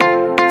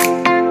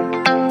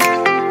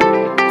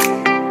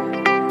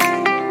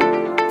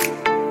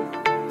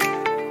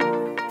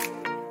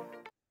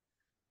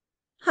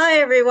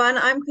everyone,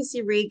 I'm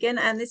Chrissy Regan,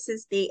 and this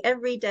is the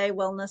Everyday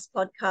Wellness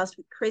Podcast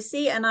with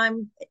Chrissy. And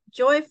I'm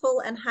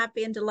joyful and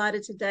happy and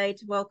delighted today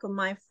to welcome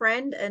my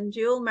friend and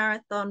dual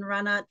marathon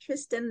runner,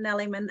 Tristan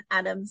Nellyman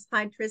Adams.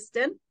 Hi,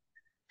 Tristan.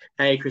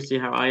 Hey, Christy,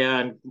 how are you?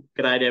 And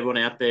good day to everyone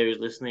out there who's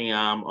listening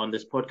on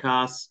this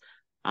podcast.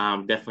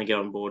 Definitely get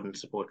on board and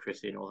support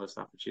Christy and all her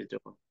stuff that she's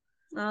doing.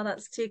 Oh,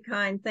 that's too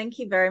kind. Thank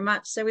you very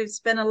much. So we've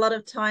spent a lot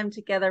of time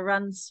together,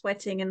 run,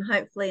 sweating, and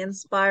hopefully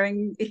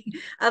inspiring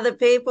other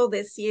people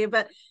this year.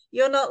 But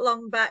you're not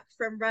long back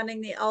from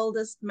running the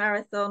oldest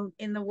marathon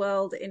in the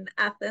world in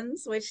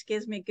Athens, which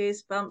gives me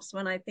goosebumps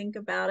when I think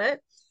about it.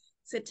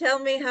 So tell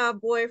me how a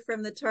boy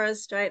from the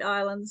Torres Strait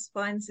Islands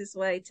finds his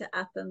way to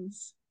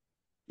Athens.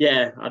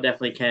 Yeah, I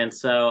definitely can.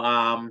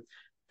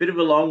 Bit of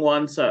a long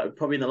one. So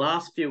probably in the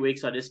last few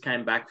weeks, I just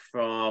came back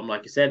from,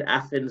 like I said,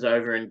 Athens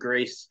over in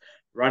Greece,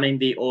 running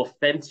the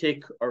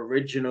authentic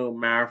original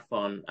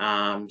marathon.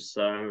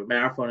 So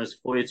marathon is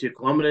 42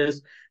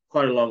 kilometers,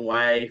 quite a long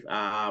way.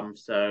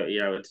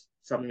 It's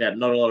something that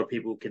not a lot of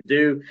people can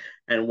do,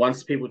 and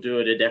once people do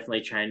it, it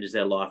definitely changes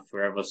their life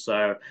forever.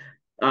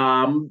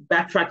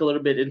 Backtrack a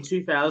little bit in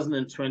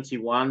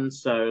 2021.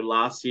 So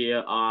last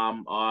year,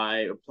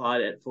 I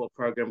applied for a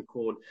program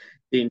called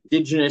the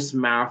Indigenous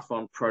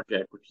Marathon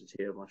Project, which is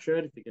here on my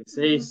shirt, if you can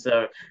see. Mhm.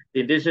 So the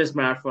Indigenous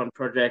Marathon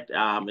Project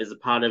is a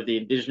part of the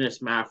Indigenous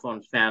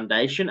Marathon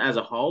Foundation as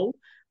a whole.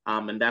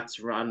 And that's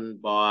run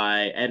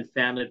by and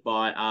founded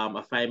by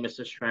a famous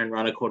Australian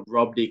runner called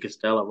Rob De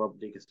Castella. Rob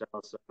De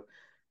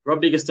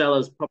Castella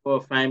is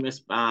proper famous,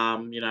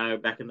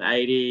 back in the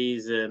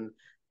 80s and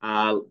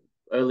uh,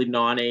 early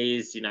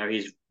 90s.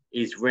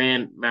 He's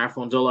ran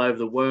marathons all over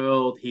the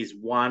world. He's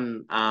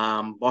won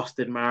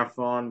Boston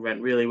Marathon,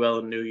 went really well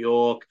in New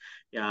York.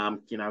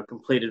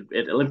 Completed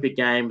at Olympic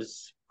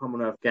Games,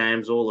 Commonwealth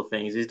Games, all the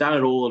things. He's done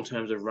it all in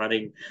terms of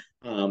running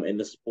in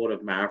the sport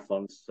of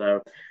marathons.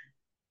 So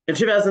in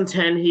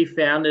 2010, he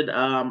founded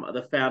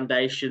the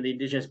foundation, the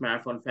Indigenous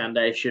Marathon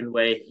Foundation,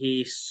 where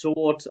he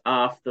sought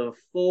after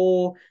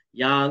four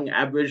young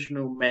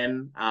Aboriginal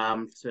men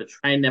to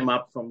train them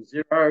up from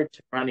zero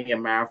to running a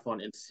marathon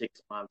in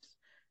 6 months.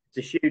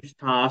 It's a huge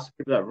task.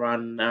 People that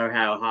run know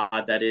how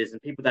hard that is,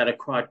 and people that are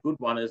quite good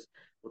runners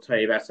will tell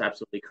you that's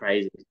absolutely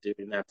crazy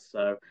doing that.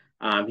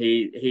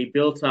 He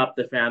built up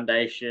the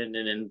foundation,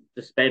 and in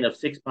the span of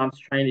 6 months,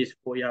 trained these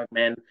four young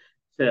men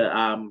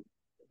to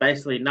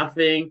basically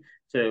nothing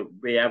to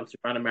be able to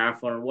run a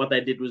marathon. And what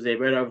they did was they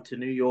went over to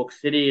New York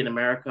City in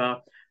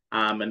America,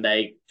 and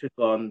they took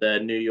on the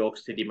New York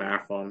City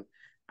Marathon.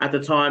 At the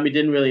time, he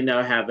didn't really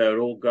know how they would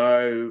all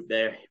go.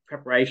 Their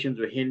preparations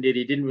were hindered.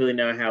 He didn't really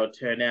know how it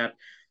turned out.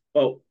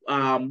 But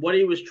what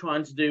he was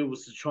trying to do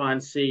was to try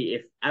and see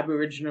if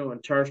Aboriginal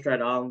and Torres Strait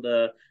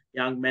Islander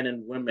young men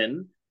and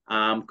women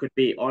could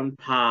be on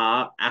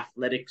par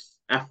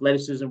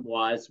athleticism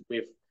wise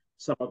with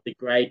some of the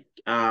great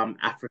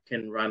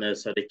African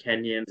runners, so the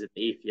Kenyans and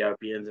the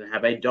Ethiopians, and how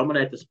they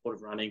dominate the sport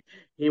of running.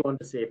 He wanted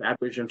to see if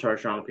Aboriginal and Torres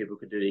Strait Islander people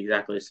could do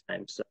exactly the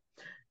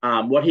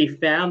same. What he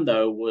found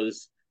though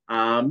was,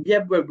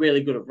 yeah, we're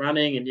really good at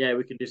running, and yeah,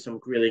 we can do some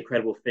really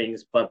incredible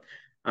things, but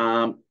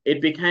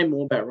it became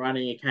more about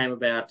running. It came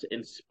about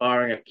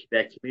inspiring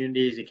their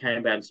communities. It came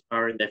about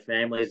inspiring their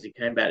families. It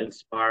came about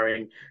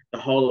inspiring the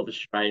whole of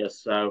Australia.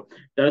 So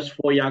those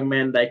four young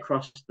men, they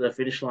crossed the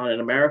finish line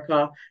in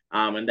America,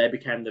 and they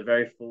became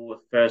the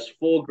first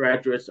four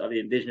graduates of the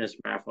Indigenous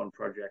Marathon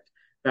Project.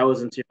 That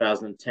was in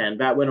 2010.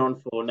 That went on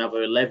for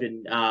another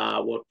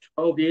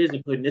 12 years,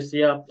 including this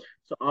year.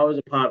 So I was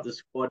a part of the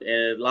squad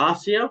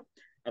last year,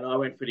 and I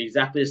went through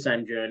exactly the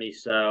same journey.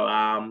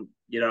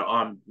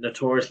 I'm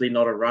notoriously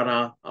not a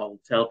runner. I'll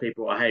tell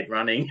people I hate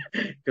running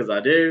because I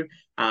do.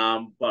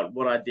 But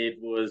what I did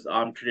was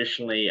I'm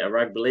traditionally a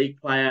rugby league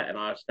player, and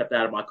I stepped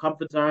out of my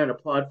comfort zone,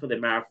 applied for the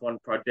marathon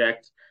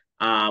project,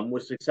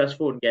 was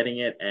successful in getting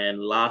it, and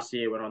last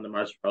year went on the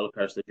most roller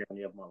coaster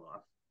journey of my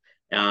life,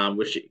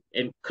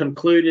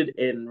 concluded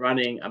in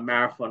running a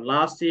marathon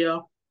last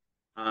year.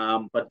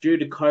 But due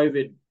to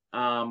COVID,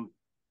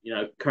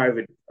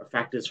 COVID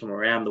factors from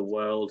around the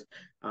world.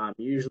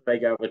 Usually they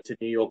go over to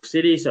New York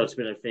City. So it's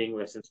been a thing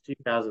where since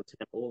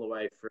 2010 all the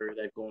way through,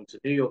 they've gone to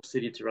New York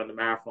City to run the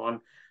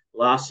marathon.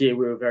 Last year,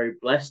 we were very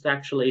blessed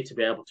actually to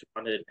be able to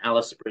run it in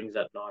Alice Springs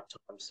at night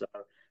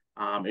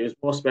time. It was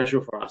more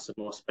special for us and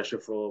more special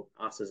for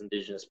us as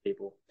Indigenous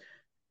people.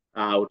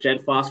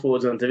 Jen fast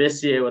forwards onto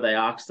this year where they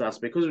asked us,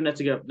 because we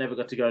never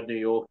got to go to New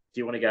York, do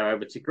you want to go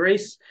over to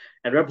Greece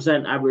and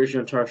represent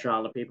Aboriginal and Torres Strait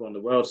Islander people on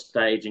the world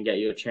stage and get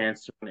you a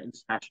chance to run an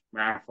international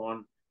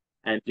marathon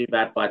and do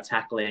that by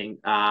tackling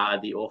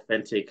the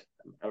authentic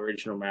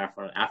original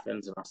marathon at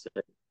Athens? And I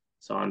said,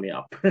 sign me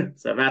up.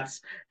 So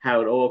that's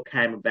how it all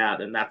came about.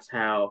 And that's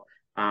how,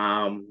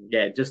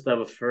 just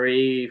over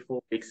 4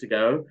 weeks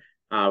ago,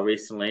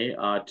 recently,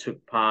 I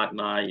took part and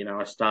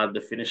I started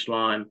the finish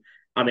line.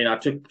 I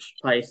took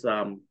place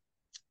and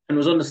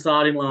was on the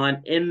starting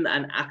line in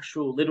an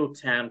actual little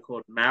town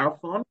called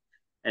Marathon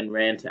and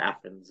ran to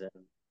Athens. And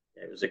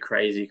yeah, it was a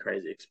crazy,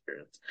 crazy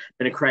experience.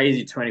 Been a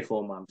crazy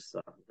 24 months.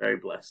 So very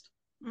blessed.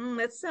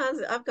 That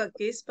sounds, I've got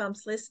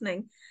goosebumps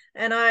listening.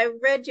 And I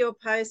read your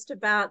post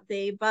about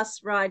the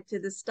bus ride to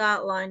the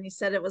start line. You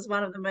said it was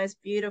one of the most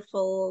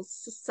beautiful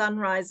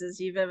sunrises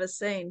you've ever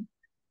seen.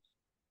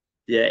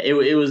 Yeah,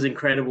 it was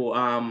incredible.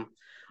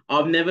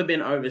 I've never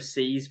been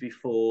overseas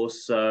before,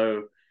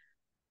 so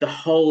the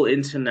whole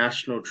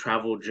international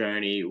travel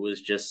journey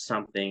was just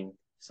something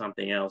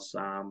else.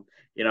 I'm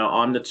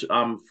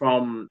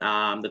from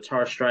the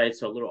Torres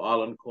Straits, a little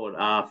island called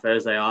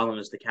Thursday Island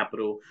is the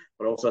capital,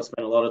 but also I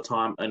spent a lot of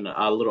time in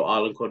a little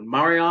island called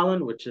Murray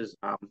Island, which is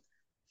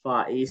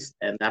far east,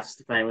 and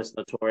that's famous,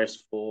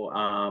 notorious for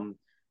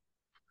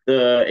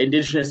the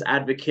Indigenous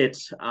advocate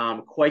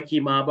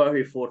Kweki Mabo,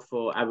 who fought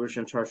for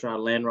Aboriginal and Torres Strait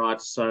Islander land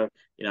rights. So,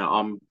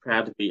 I'm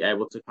proud to be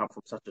able to come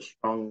from such a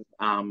strong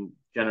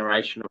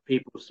generation of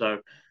people. So,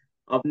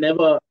 I've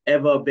never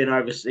ever been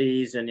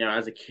overseas, and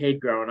as a kid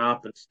growing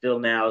up, and still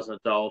now as an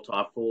adult,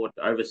 I thought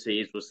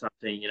overseas was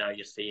something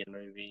you see in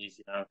movies.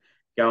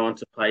 Going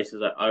to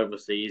places like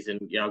overseas and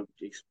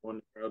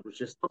exploring the world was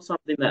just not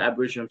something that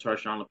Aboriginal and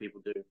Torres Strait Islander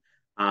people do,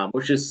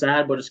 which is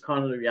sad, but it's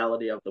kind of the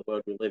reality of the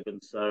world we live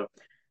in. So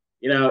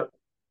you know,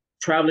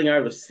 traveling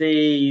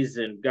overseas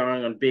and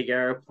going on big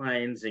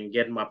airplanes and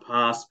getting my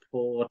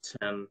passport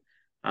and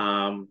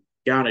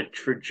going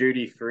to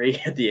duty free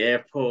at the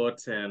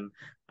airport and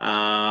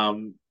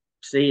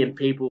seeing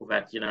people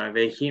that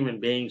they're human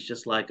beings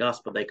just like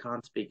us, but they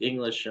can't speak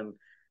English, and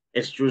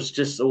it was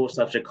just all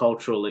such a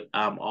cultural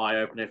eye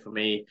opener for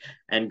me.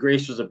 And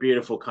Greece was a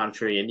beautiful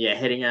country, and yeah,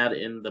 heading out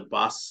in the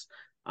bus.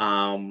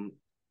 Um,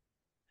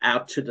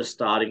 Out to the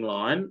starting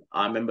line.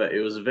 I remember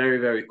it was a very,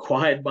 very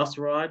quiet bus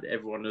ride.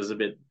 Everyone was a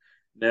bit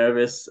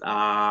nervous.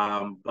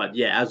 But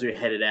yeah, as we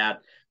headed out,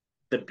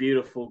 the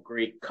beautiful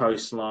Greek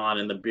coastline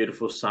and the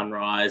beautiful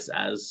sunrise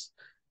as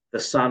the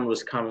sun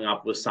was coming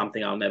up was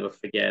something I'll never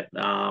forget.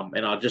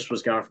 And I just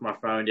was going for my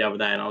phone the other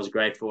day and I was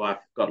grateful. I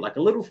got like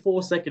a little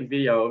 4 second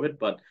video of it,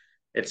 but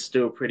it's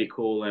still pretty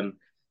cool. And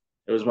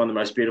it was one of the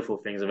most beautiful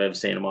things I've ever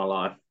seen in my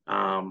life.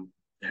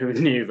 Who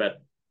knew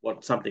that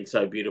what something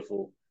so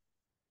beautiful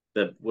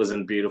that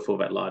wasn't beautiful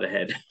that light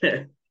ahead.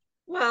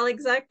 Well,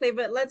 exactly.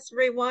 But let's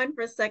rewind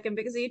for a second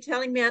because are you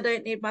telling me I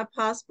don't need my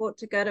passport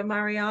to go to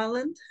Murray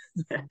Island?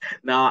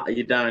 No,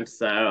 you don't.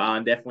 So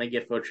definitely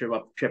get for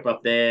a trip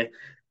up there.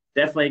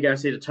 Definitely go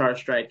see the Torres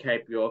Strait,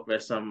 Cape York.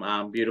 There's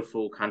some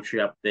beautiful country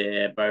up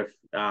there, both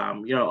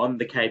on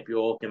the Cape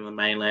York and the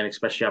mainland,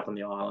 especially up on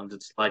the islands.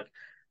 It's like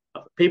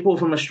people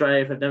from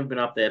Australia, if they've never been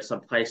up there, it's some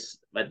place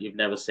that you've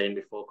never seen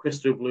before.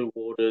 Crystal blue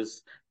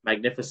waters,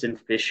 magnificent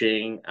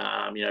fishing,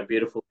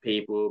 beautiful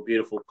people,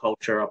 beautiful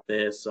culture up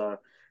there. So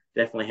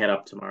definitely head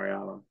up to Murray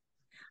Island.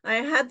 I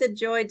had the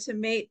joy to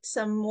meet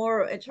some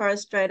more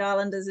Torres Strait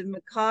Islanders in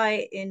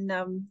Mackay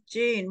in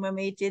June when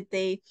we did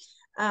the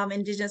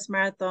Indigenous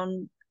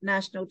Marathon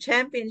National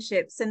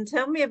Championships. And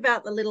tell me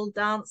about the little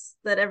dance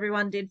that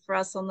everyone did for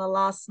us on the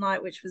last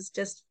night, which was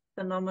just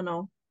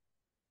phenomenal.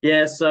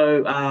 Yeah,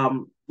 so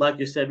like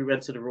you said, we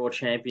went to the Raw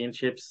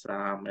Championships,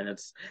 and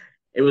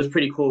it was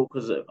pretty cool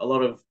because a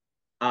lot of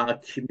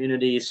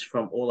communities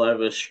from all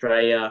over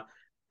Australia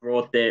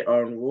brought their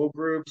own Raw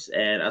groups,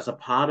 and as a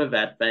part of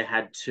that, they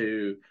had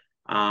to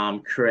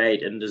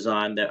create and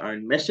design their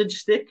own message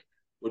stick.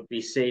 Would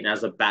be seen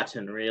as a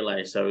baton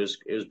relay, so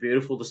it was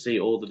beautiful to see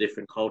all the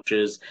different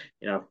cultures,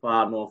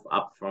 far north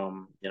up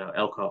from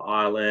Elco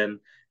Island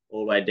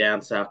all the way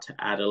down south to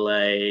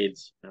Adelaide,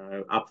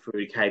 up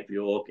through Cape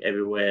York,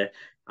 everywhere.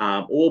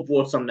 All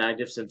brought some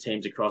magnificent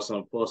teams across, and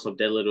of course, a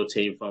dead little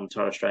team from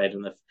Torres Strait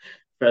and the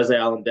Thursday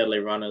Island Deadly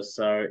Runners.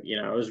 So,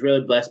 I was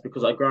really blessed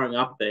because growing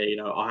up there,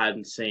 I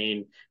hadn't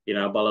seen,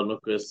 Bala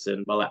Nukas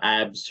and Bala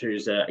Abs,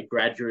 who's a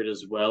graduate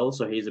as well.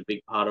 So he's a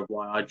big part of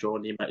why I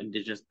joined the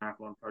Indigenous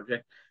Marathon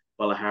Project.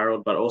 Bala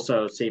Harold, but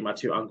also see my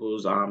two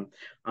uncles,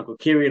 Uncle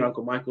Kiri and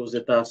Uncle Michael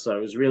Zitha. So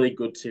it was really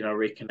good to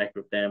reconnect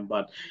with them.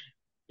 But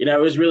it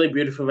was really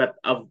beautiful that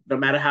no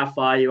matter how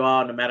far you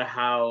are, no matter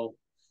how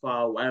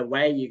far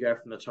away you go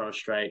from the Torres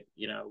Strait,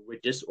 we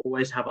just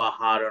always have our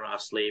heart on our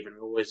sleeve and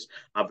we always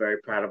are very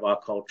proud of our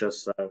culture.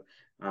 So,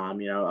 I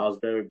was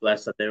very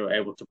blessed that they were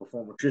able to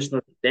perform a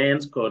traditional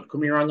dance called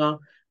Kumiranga.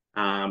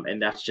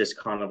 And that's just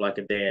kind of like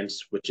a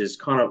dance, which is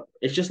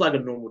it's just like a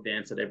normal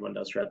dance that everyone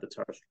does throughout the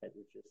Torres Strait,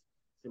 which is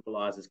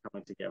symbolizes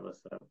coming together.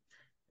 So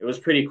it was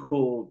pretty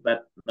cool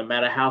that no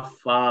matter how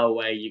far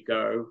away you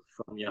go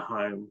from your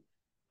home,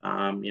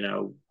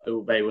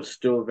 they were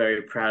still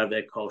very proud of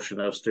their culture.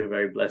 They were still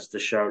very blessed to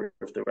show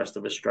with the rest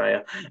of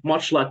Australia.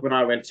 Much like when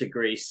I went to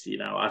Greece,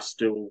 I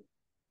still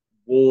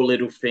wore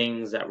little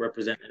things that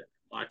represented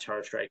my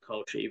Torres Strait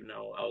culture, even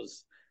though I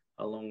was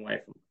a long way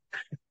from.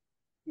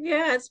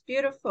 Yeah, it's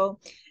beautiful.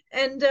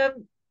 And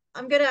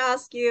I'm going to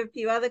ask you a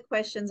few other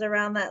questions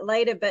around that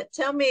later, but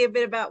tell me a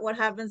bit about what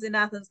happens in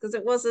Athens because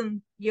it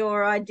wasn't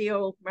your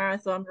ideal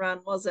marathon run,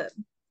 was it?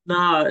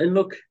 No, and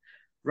look,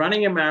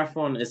 running a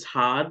marathon is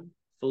hard,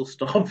 full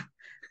stop.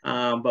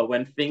 But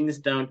when things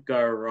don't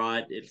go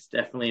right, it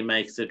definitely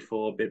makes it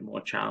for a bit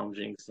more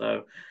challenging.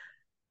 So,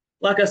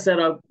 like I said,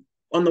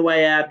 On the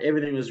way out,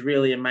 everything was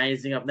really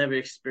amazing. I've never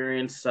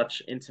experienced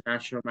such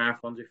international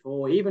marathons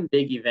before, even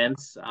big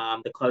events.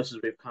 The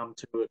closest we've come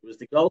to it was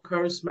the Gold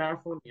Coast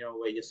Marathon,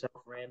 where yourself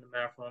ran the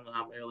marathon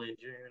early in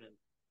June, and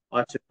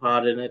I took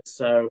part in it.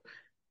 So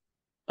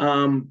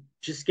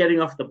just getting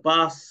off the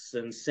bus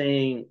and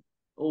seeing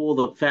all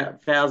the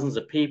thousands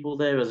of people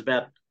there. It was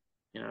about,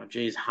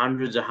 geez,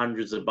 hundreds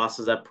of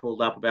buses that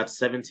pulled up, about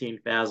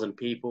 17,000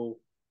 people.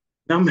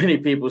 Not many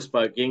people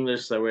spoke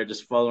English, so we're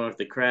just following with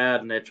the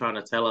crowd and they're trying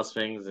to tell us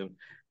things and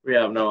we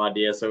have no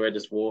idea. So we're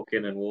just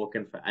walking and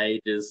walking for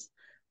ages.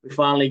 We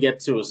finally get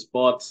to a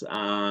spot,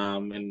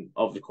 and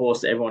of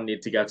course, everyone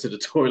needed to go to the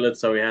toilet.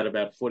 So we had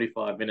about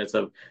 45 minutes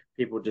of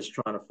people just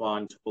trying to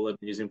find toilet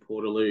using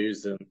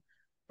portaloos and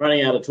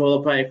running out of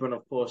toilet paper, and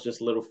of course, just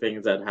little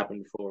things that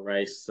happen before a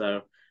race.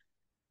 So,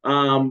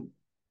 um,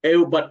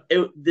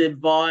 the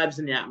vibes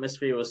and the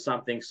atmosphere was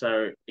something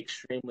so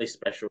extremely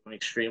special and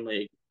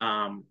extremely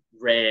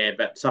rare,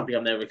 but something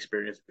I've never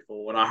experienced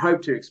before, and I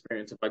hope to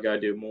experience if I go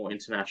do more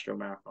international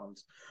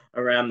marathons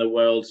around the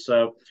world.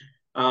 So,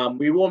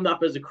 we warmed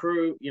up as a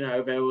crew.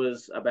 There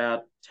was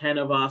about 10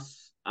 of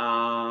us. There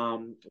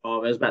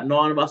was about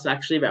 9 of us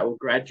actually that were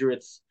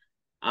graduates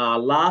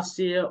last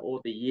year or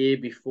the year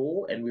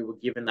before, and we were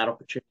given that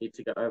opportunity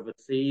to go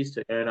overseas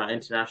to earn our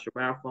international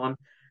marathon.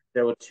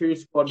 There were 2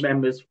 squad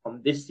members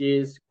from this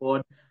year's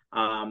squad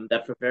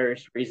that, for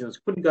various reasons,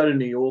 couldn't go to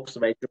New York, so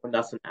they joined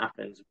us in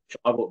Athens, which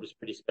I thought was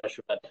pretty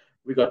special. That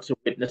we got to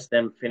witness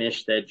them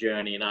finish their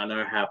journey, and I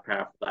know how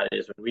powerful that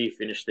is when we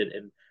finished it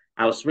in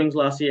Alice Springs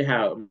last year.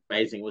 How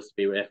amazing it was to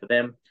be there for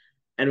them.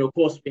 And of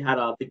course, we had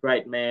the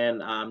great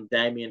man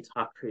Damien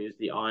Tuck, who's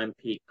the Iron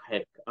Peak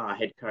head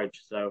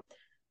coach. So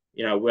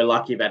we're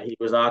lucky that he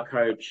was our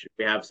coach.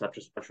 We have such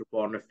a special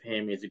bond with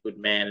him. He's a good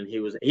man, and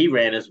he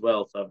ran as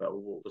well, so that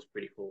was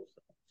pretty cool.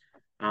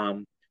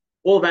 So,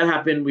 all of that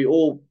happened. We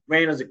all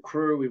ran as a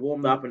crew. We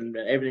warmed up, and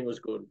everything was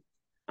good.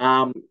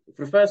 For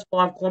the first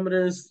 5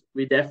 kilometers,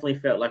 we definitely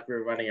felt like we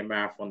were running a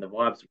marathon. The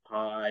vibes were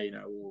high,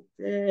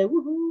 yeah,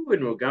 woohoo,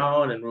 and we were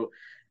going,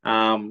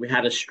 and we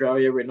had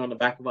Australia written on the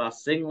back of our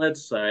singlets,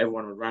 so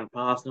everyone would run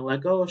past and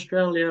like, "Go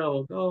Australia!"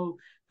 or "Go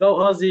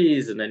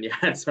Aussies!" And then you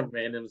had some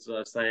randoms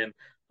saying,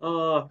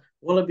 "Oh,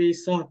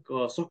 Wallabies suck,"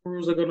 or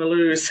 "Socceroos are going to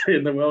lose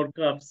in the World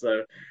Cup."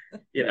 So,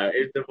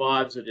 the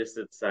vibes were just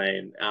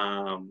insane.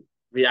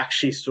 We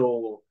actually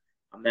saw,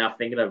 I'm now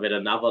thinking of it,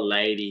 another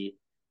lady.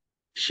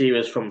 She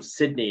was from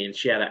Sydney and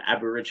she had an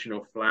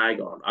Aboriginal flag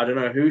on. I don't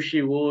know who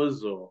she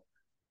was or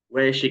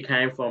where she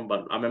came from,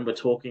 but I remember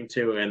talking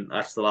to her, and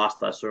that's the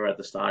last I saw her at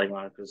the starting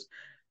line because,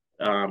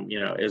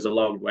 it was a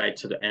long way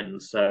to the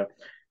end. So,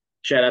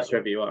 shout out to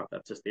whoever you are.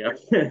 That's just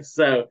the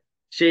so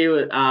she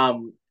was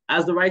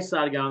as the race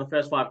started going, the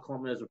first 5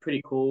 kilometers were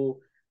pretty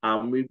cool.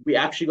 We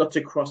actually got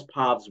to cross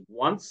paths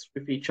once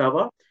with each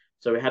other.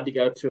 So we had to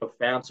go to a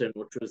fountain,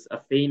 which was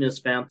Athena's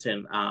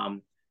fountain,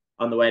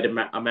 on the way to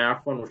a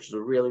marathon, which was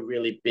a really,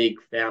 really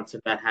big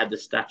fountain that had the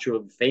statue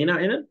of Athena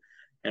in it.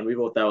 And we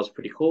thought that was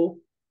pretty cool.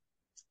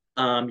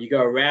 You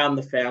go around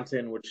the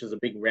fountain, which is a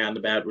big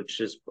roundabout, which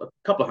is a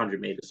couple of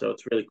 100 meters, so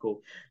it's really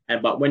cool.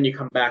 But when you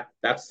come back,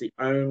 that's the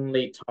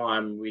only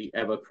time we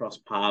ever cross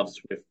paths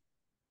with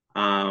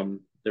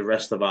the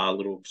rest of our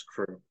little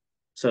crew.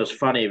 So it's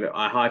funny that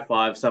I high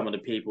five some of the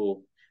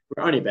people.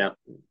 We're only about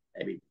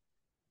maybe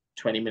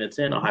 20 minutes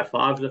in. I high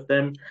fived with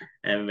them,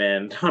 and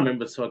then I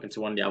remember talking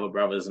to one of the other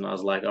brothers, and I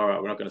was like, "All right,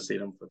 we're not going to see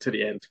them to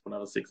the end for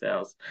another 6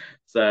 hours."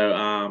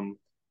 So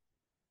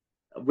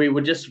we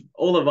were just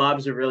all the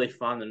vibes were really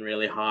fun and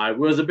really high. It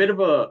was a bit of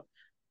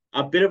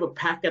a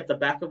pack at the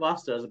back of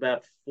us. There was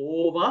about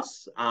 4 of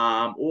us,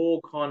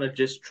 all kind of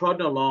just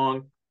trotting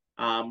along,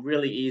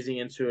 really easing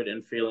into it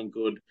and feeling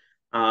good.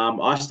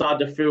 I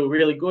started to feel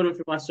really good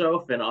with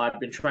myself, and I've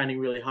been training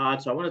really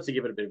hard, so I wanted to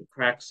give it a bit of a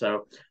crack.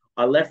 So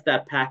I left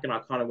that pack and I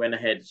kind of went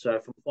ahead. So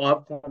from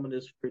 5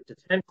 kilometers through to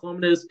 10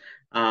 kilometers,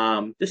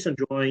 just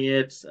enjoying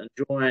it,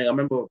 enjoying. I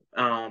remember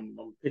I'm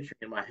picturing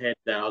in my head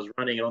that I was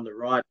running on the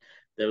right.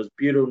 There was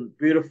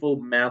beautiful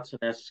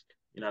mountainous,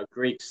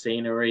 Greek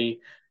scenery.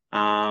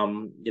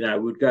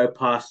 We'd go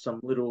past some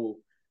little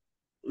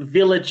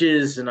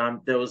villages, and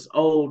there was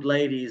old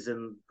ladies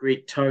in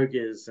Greek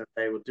togas, and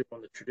they were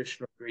doing the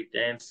traditional Greek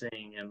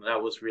dancing, and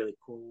that was really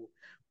cool.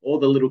 All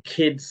the little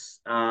kids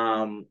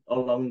along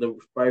the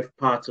both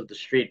parts of the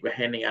street were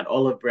handing out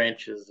olive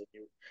branches, and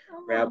you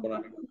grab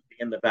one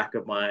in the back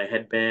of my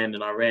headband,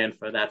 and I ran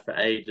for that for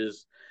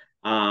ages.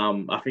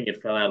 I think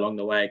it fell out along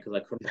the way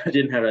because I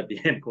didn't have it at the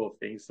end, poor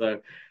thing.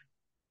 So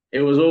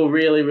it was all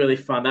really, really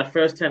fun. That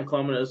first 10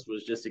 kilometers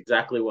was just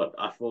exactly what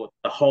I thought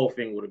the whole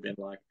thing would have been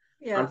like.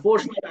 Yeah.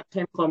 Unfortunately, about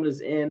 10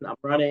 kilometers in, I'm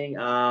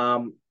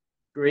running.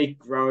 Greek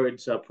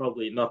roads are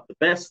probably not the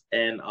best,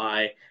 and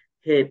I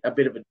hit a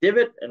bit of a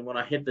divot. And when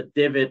I hit the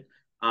divot,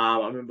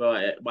 I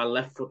remember my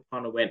left foot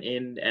kind of went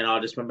in, and I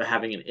just remember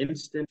having an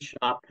instant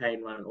sharp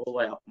pain running all the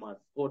way up my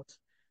foot,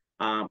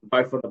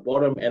 both on the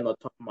bottom and the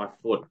top of my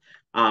foot.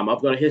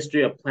 I've got a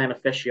history of plantar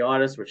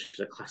fasciitis, which is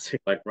a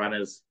classic like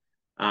runner's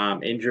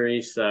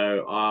injury.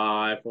 So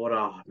I thought,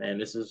 oh man,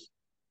 this is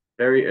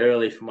very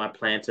early for my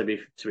plan to be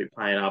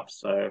playing up.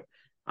 So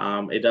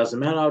it doesn't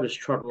matter. I'll just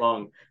trot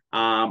along.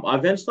 I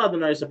then started to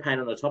notice a pain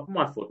on the top of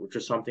my foot, which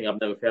is something I've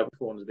never felt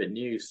before and was a bit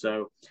new.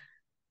 So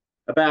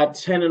about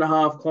 10 and a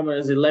half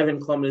kilometers,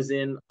 11 kilometers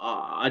in,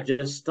 I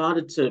just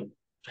started to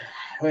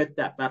hurt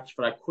that much,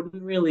 but I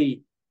couldn't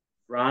really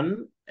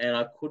run and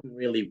I couldn't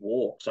really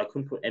walk. So I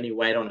couldn't put any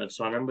weight on it.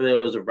 So I remember there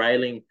was a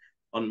railing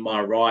on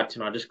my right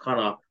and I just kind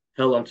of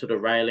held onto the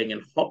railing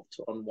and hopped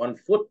on one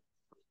foot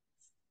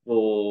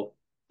for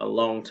a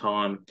long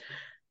time.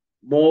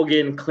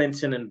 Morgan,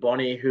 Clinton, and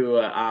Bonnie, who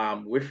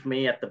were with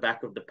me at the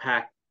back of the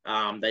pack,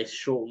 they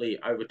shortly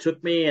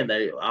overtook me, and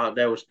they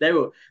were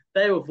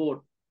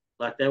thought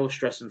like they were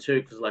stressing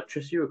too because like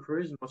Tris, you were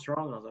cruising. What's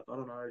wrong? And I was like, I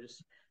don't know,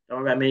 just don't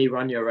worry about me.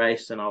 Run your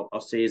race, and I'll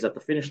see you at the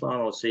finish line.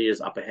 I'll see you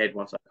up ahead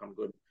once I come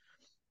good.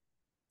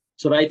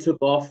 So they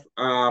took off.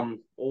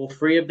 All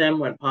three of them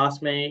went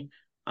past me.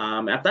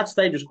 At that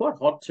stage, it was quite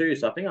hot too,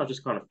 so I think I was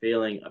just kind of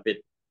feeling a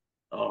bit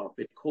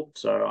cooked.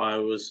 So I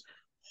was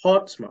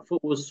hot, my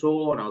foot was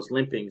sore, and I was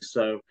limping.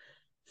 So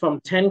from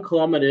 10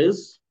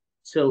 kilometers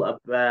till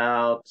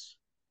about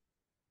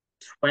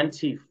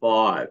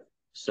 25.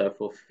 So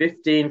for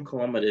 15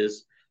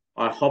 kilometers,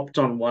 I hopped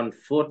on one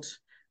foot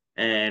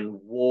and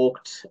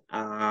walked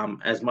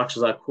as much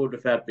as I could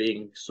without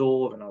being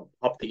sore. And I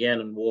hopped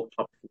again and walked,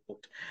 hopped,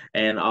 walked.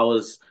 And I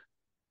was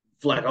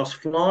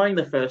flying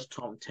the first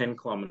time 10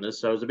 kilometers,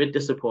 so it was a bit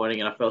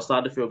disappointing, and I felt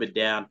started to feel a bit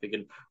down,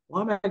 thinking,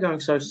 why am I going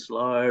so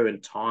slow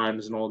and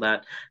times and all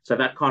that? So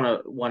that kind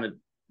of went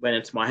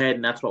into my head,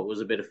 and that's what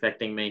was a bit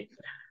affecting me.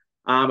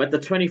 At the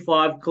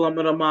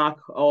 25-kilometer mark,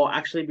 or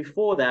actually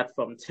before that,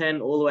 from 10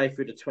 all the way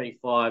through to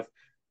 25,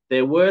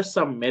 there were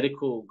some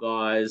medical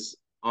guys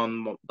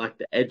on like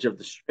the edge of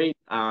the street.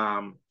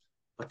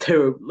 But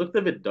looked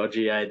a bit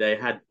dodgy. They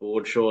had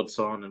board shorts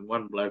on, and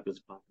one bloke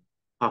was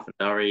puffing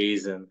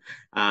durries, and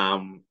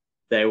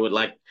they were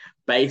like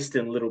based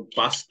in little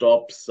bus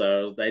stops,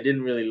 so they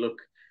didn't really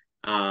look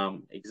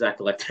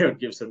exactly like they would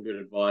give some good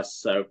advice.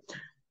 So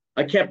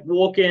I kept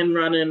walking,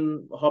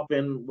 running,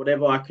 hopping,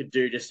 whatever I could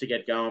do just to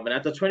get going. But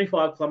at the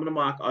 25-kilometer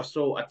mark, I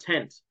saw a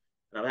tent,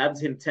 and I hadn't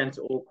seen a tent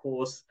all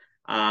course.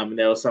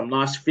 There was some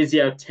nice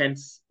physio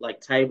tents, like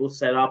tables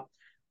set up.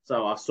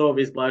 So I saw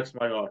these blokes. I'm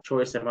like, oh,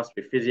 choice, there must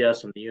be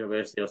physios from the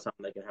university or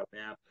something that can help me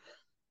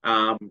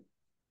out.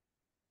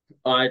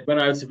 I went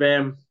over to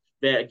them.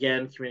 There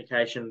again,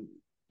 communication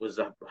was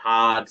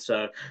hard.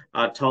 So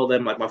I told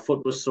them like my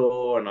foot was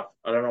sore and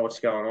I don't know what's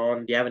going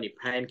on. Do you have any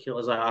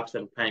painkillers? I asked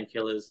them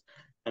painkillers,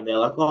 and they're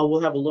like, "Oh,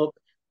 we'll have a look."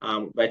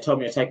 They told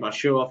me to take my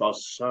shoe off. I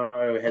was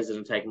so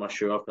hesitant taking my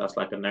shoe off. That's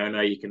like a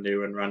no-no you can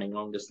do when running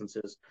long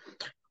distances.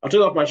 I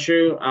took off my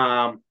shoe,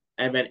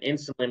 and then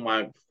instantly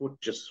my foot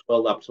just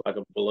swelled up to like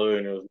a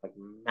balloon. It was like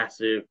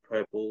massive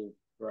purple,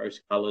 gross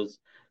colors.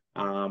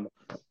 Um,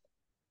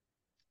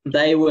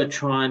 they were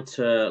trying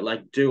to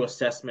like do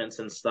assessments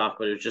and stuff,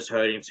 but it was just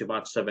hurting too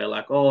much. So they're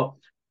like, "Oh,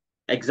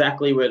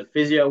 exactly where the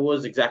physio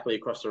was, exactly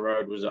across the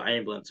road was an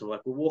ambulance." So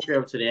like, we'll walk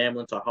over to the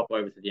ambulance. I hop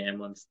over to the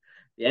ambulance.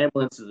 The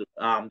ambulance is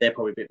they're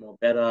probably a bit more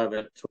better.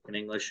 They're talking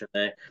English and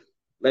they're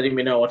letting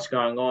me know what's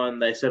going on.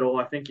 They said, "Oh,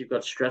 I think you've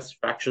got stress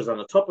fractures on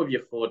the top of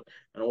your foot,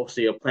 and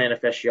also your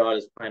plantar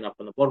fasciitis playing up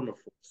on the bottom of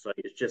the foot. So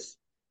it's just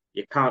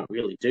you can't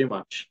really do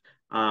much."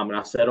 And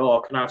I said,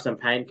 "Oh, can I have some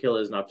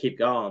painkillers?" And I'll keep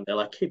going. They're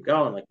like, "Keep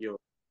going. Like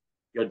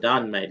you're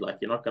done, mate. Like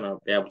you're not going to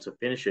be able to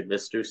finish it.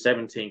 Let's do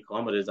 17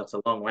 kilometers. That's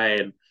a long way,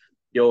 and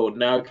you're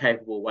no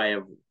capable way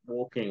of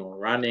walking or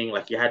running.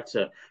 Like we had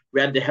to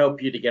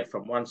help you to get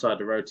from one side of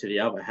the road to the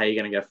other. How are you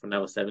going to go for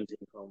another 17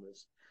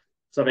 kilometers?"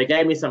 So they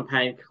gave me some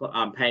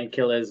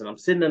painkillers, and I'm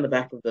sitting in the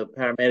back of the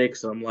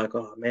paramedics, and I'm like,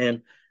 "Oh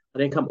man, I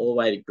didn't come all the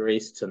way to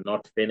Greece to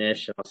not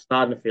finish." And I'm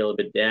starting to feel a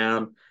bit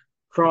down,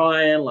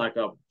 crying, like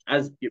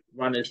as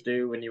runners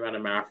do when you run a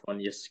marathon.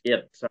 You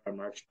get so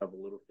emotional over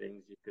little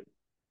things. You could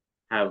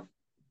have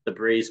the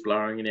breeze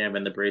blowing in you,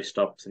 and the breeze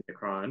stops, and you're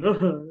crying.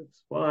 Oh,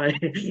 it's why.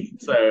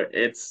 So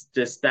it's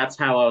just that's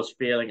how I was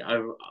feeling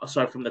over.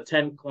 So from the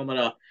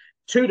 10-kilometer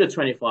to the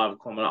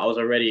 25-kilometer, I was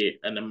already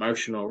an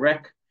emotional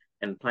wreck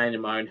and playing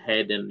in my own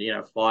head and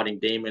fighting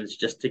demons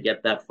just to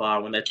get that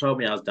far. When they told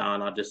me I was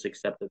done, I just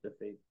accepted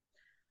defeat.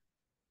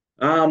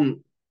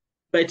 Um,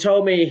 they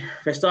started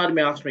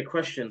me asking me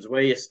questions: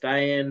 where you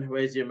staying,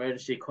 where's your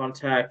emergency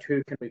contact,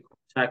 who can we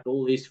contact,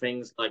 all these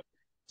things. Like,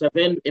 so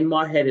then in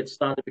my head it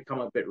started to become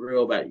a bit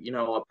real, but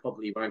I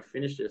probably won't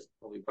finish this,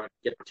 probably won't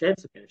get the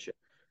chance to finish it.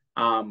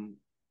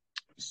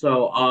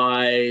 So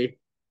I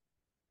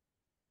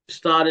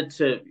started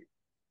to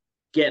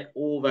get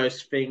all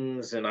those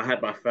things, and I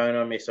had my phone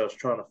on me, so I was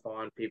trying to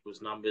find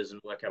people's numbers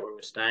and work out where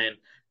we're staying.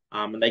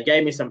 And they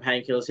gave me some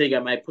painkillers. Here you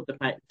go, mate.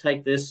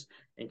 Take this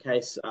in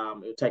case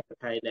it'll take the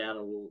pain down,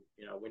 and we'll,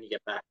 when you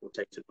get back, we'll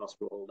take you to the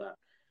hospital. All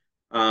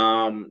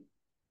that.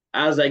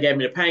 As they gave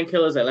me the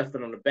painkillers, they left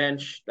it on the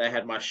bench. They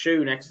had my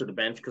shoe next to the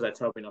bench because they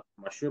told me not to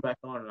put my shoe back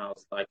on, and I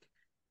was like,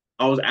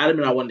 I was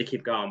adamant I wanted to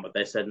keep going, but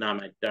they said, "No,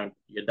 mate, don't.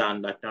 You're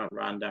done. Like, don't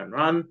run, don't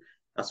run."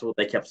 That's what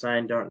they kept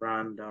saying. Don't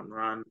run, don't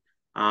run.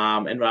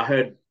 And I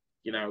heard,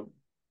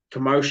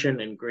 commotion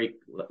in Greek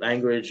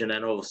language, and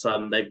then all of a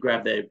sudden they've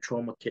grabbed their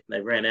trauma kit and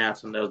they ran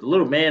out, and there was a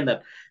little man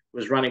that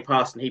was running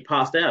past, and he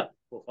passed out.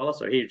 Poor fella,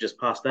 so he just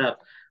passed out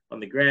on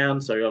the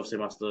ground. So he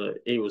obviously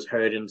he was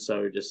hurting,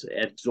 so just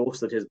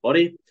exhausted his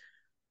body.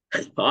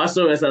 I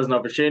saw this as an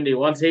opportunity.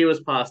 Once he was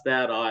passed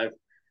out, I've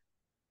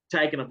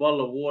taken a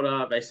bottle of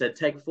water. They said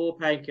take 4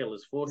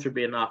 painkillers. 4 should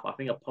be enough. I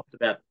think I popped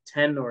about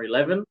 10 or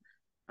 11.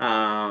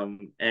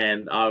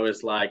 And I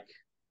was like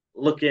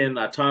looking.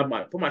 I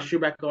put my shoe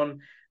back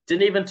on.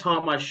 Didn't even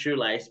tie my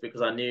shoelace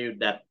because I knew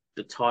that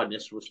the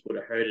tightness would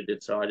have hurted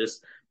it. So I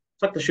just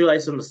tucked the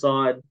shoelace on the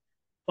side,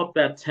 popped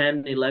about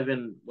 10,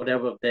 11,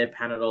 whatever their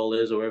Panadol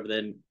is or whatever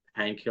their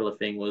painkiller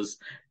thing was.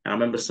 And I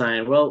remember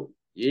saying, well,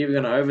 you're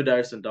either going to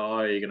overdose and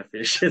die or you're going to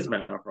finish this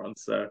marathon.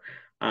 So,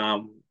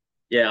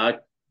 yeah, I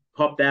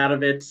popped out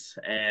of it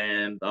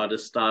and I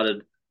just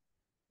started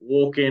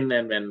walking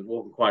and then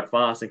walking quite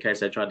fast in case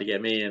they tried to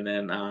get me. And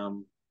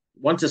then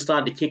once it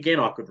started to kick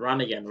in, I could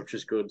run again, which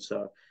was good.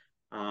 So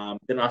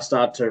then I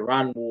started to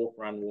run,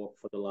 walk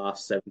for the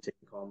last 17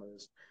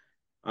 kilometers.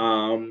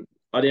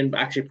 I didn't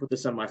actually put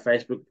this on my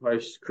Facebook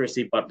post,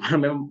 Chrissy, but I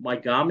remember my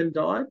Garmin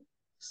died.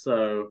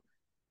 So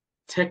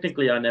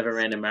technically, I never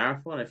ran a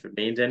marathon, if it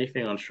means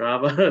anything on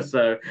Strava.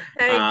 So,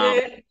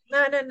 Hey,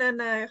 dude,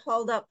 no.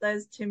 Hold up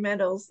those 2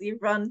 medals.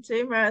 You've run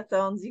 2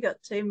 marathons. You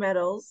got 2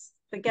 medals.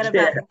 Forget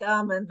yeah, about the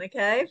Garmin,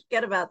 okay?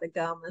 Forget about the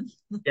Garmin.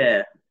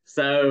 yeah.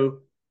 So,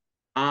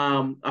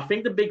 I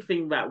think the big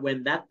thing that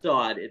when that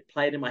died, it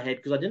played in my head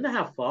because I didn't know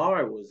how far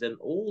I was, and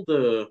all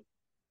the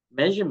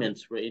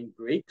measurements were in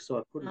Greek,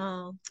 so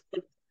Oh,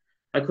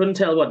 I couldn't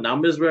tell what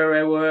numbers where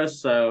I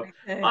was. So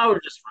okay. I was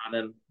just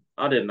running.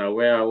 I didn't know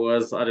where I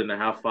was. I didn't know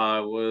how far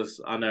I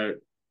was.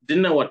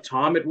 Didn't know what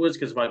time it was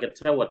because if I could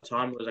tell what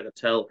time it was, I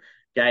could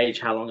gauge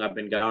how long I've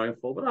been going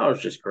for. But I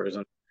was just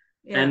cruising.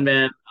 Yeah. And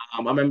then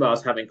I remember I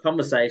was having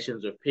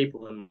conversations with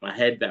people in my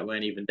head that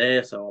weren't even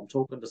there. So I'm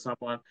talking to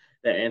someone,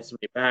 they answer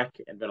me back,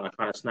 and then I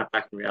kind of snap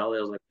back in reality.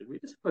 I was like, did we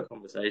just have a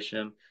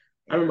conversation?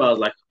 I remember Yeah. I was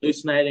like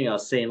hallucinating. I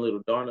was seeing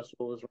little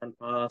dinosaurs run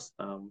past.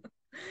 There was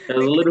a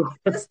Because little,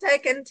 you've just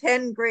taken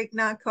 10 Greek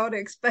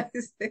narcotics,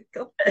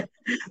 basically.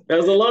 there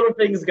was a lot of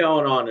things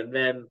going on, and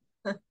then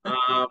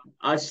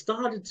I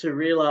started to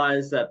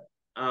realize that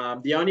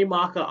the only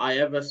marker I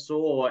ever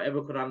saw or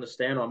ever could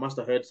understand, or I must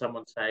have heard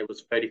someone say,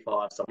 was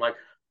 35. So I'm like,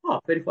 oh,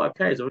 35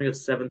 Ks, I've only got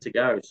 7 to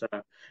go. So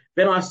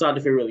then I started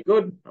to feel really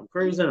good. I'm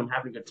cruising, I'm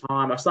having a good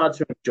time. I started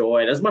to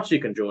enjoy it as much as you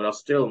can enjoy it. I was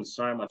still in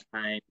so much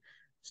pain,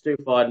 still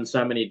fighting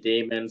so many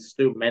demons,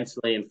 still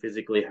mentally and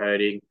physically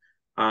hurting.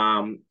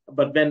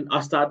 But then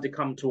I started to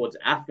come towards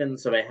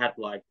Athens, so they had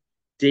like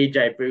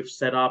DJ booths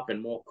set up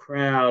and more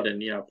crowd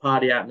and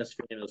party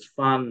atmosphere, and it was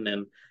fun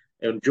and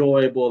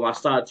enjoyable. And I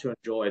started to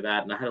enjoy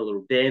that, and I had a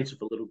little dance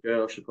with a little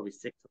girl. She's probably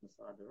 6 on the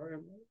side of the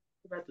room.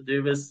 We're about to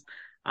do this.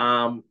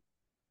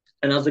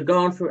 And as I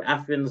going through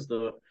Athens,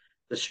 the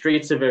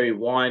streets are very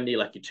windy.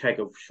 Like you take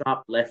a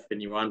sharp left and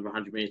you run for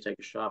 100 meters, take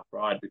a sharp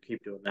right. We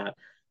keep doing that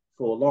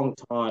for a long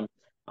time.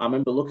 I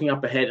remember looking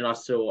up ahead and I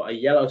saw a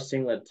yellow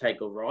singlet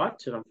take a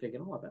right, and I'm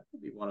thinking, oh, that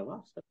could be one of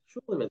us. Like,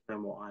 surely there's no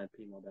more IMP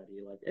mob out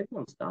here. Like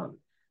everyone's done.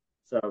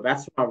 So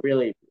that's when I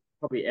really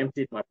probably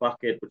emptied my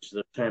bucket, which is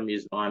a term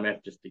used in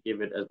IMF, just to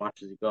give it as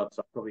much as you got.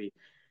 So I probably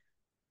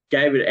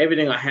gave it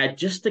everything I had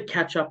just to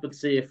catch up and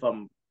see if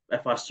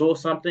I saw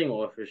something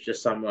or if it's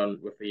just someone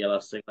with a yellow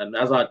singlet. And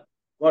as I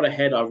got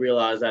ahead, I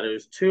realized that it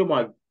was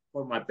one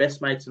of my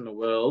best mates in the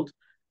world.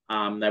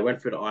 They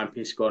went through the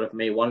IMP squad with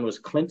me. One was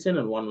Clinton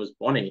and one was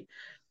Bonnie.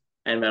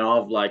 And then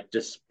I've like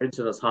just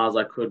sprinted as hard as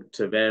I could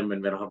to them,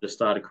 and then I've just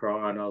started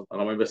crying. And I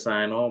remember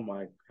saying, oh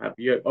my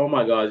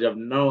guys, you have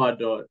no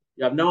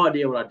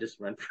idea what I just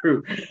went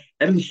through."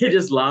 And they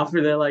just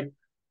laughing. They're like,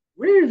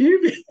 "Where have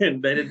you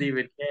been?" They didn't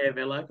even care.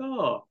 They're like,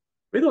 "Oh,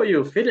 we thought you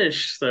were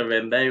finished." So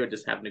then they were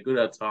just having a good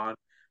old time.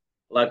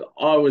 Like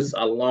I was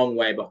a long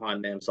way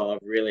behind them, so I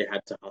really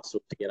had to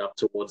hustle to get up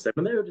towards them,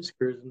 and they were just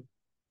cruising,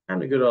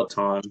 having a good old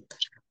time.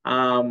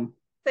 Um,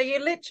 So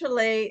you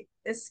literally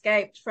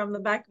escaped from the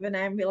back of an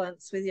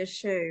ambulance with your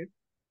shoe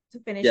to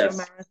finish your yes,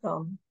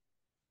 marathon.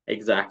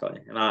 exactly.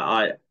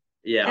 And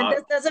yeah,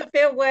 And does it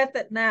feel worth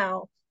it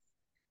now?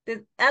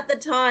 At the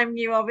time,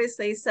 you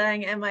obviously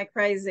saying, "Am I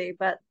crazy?"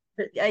 But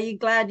are you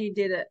glad you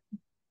did it?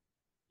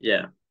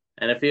 yeah.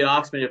 And if you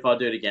ask me if I'll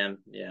do it again,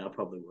 yeah, I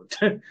probably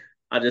would.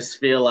 I just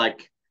feel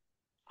like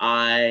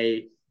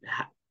I,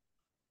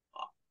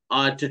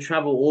 I to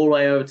travel all the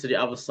way over to the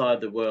other side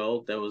of the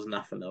world, there was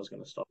nothing that was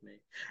going to stop me.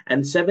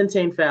 And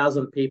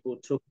 17,000 people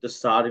took the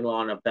starting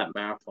line of that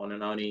marathon,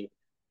 and only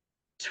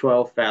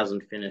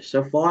 12,000 finished.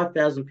 So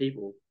 5,000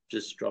 people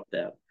just dropped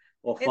out,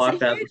 or It's a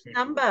 5,000 huge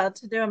people. number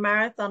to do a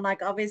marathon.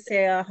 Like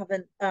obviously I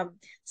haven't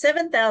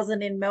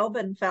 7,000 in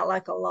Melbourne felt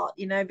like a lot,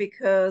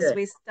 because Yeah,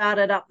 we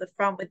started up the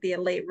front with the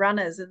elite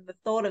runners, and the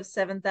thought of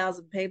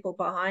 7,000 people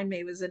behind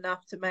me was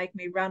enough to make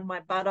me run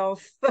my butt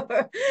off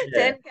for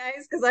yeah.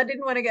 10Ks because I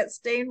didn't want to get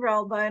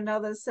steamrolled by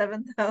another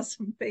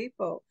 7,000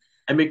 people.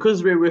 And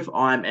because we were with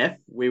IMF,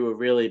 we were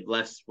really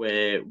blessed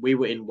where we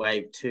were in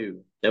wave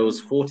 2. There was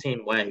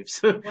 14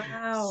 waves.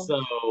 Wow.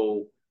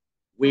 So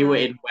we were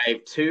in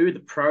wave two. The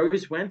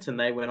pros went and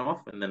they went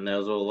off, and then there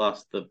was all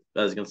us,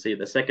 as you can see,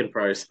 the second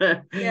pros.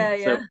 Yeah, So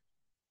yeah.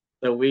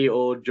 so we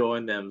all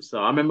joined them. So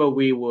I remember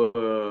we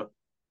were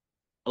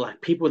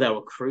like people that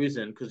were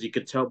cruising because you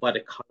could tell by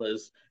the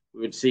colors.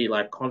 We would see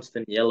like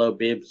constant yellow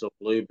bibs or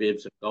blue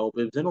bibs or gold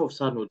bibs, and all of a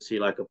sudden we'd see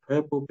like a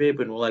purple bib,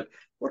 and we're like,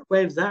 "What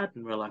wave's that?"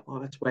 And we're like, "Oh,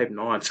 that's wave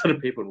nine." So the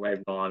people in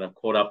wave nine have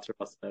caught up to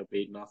us; they're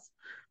beating us.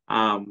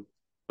 Um,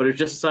 but it's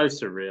just so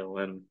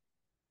surreal, and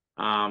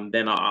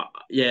then I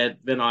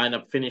ended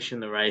up finishing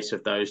the race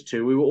with those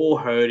two. We were all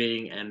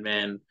hurting, and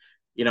then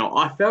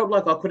I felt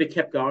like I could have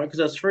kept going because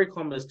there was 3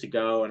 kilometers to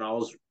go, and I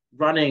was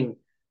running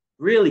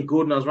really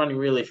good, and I was running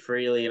really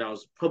freely, and I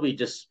was probably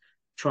just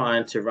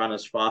trying to run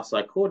as fast as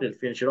I could and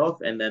finish it off.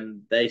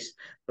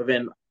 But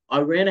then I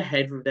ran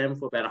ahead of them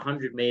for about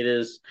 100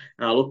 meters,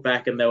 and I looked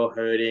back, and they were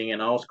hurting,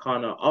 and I was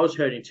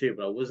hurting too,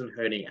 but I wasn't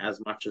hurting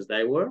as much as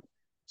they were.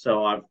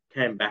 So I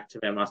came back to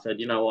them. I said,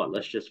 you know what?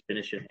 Let's just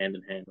finish it hand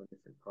in hand when this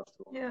across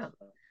the line. Yeah.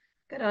 So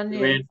Good on we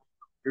you. ran,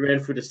 we ran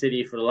through the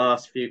city for the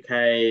last few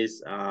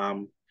Ks.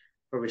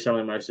 Probably some of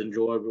the most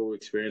enjoyable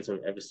experience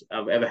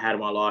I've ever had in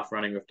my life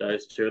running with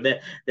those two.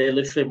 They're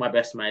literally my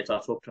best mates. I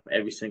talk to them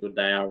every single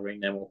day. I ring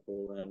them or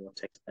call them or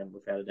text them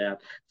without a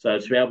doubt. So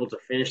to be able to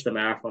finish the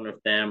marathon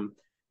with them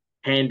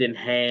hand in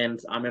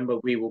hand, I remember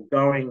we were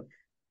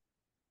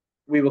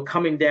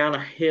coming down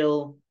a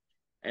hill,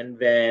 and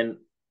then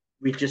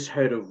we just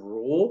heard a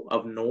roar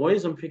of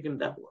noise. I'm thinking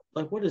that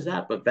like what is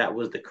that? But that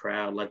was the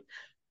crowd. Like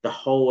the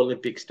whole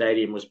Olympic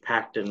Stadium was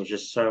packed, and there was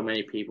just so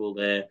many people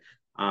there.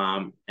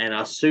 And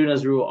as soon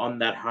as we were on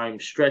that home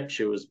stretch,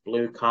 it was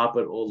blue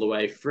carpet all the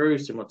way through,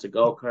 similar to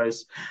Gold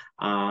Coast.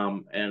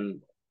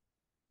 And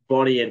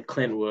Bonnie and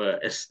Clint were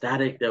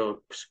ecstatic. They were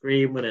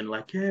screaming and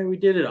like, yeah, we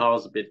did it. I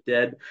was a bit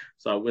dead,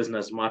 so I wasn't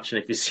as much.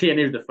 And if you see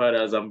any of the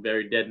photos, I'm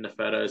very dead in the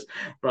photos.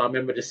 But I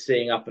remember just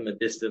seeing up in the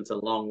distance, a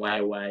long way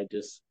away,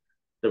 just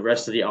the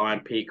rest of the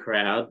IMP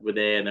crowd were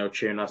there and they were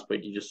cheering us,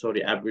 but you just saw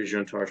the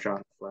Aboriginal and Torres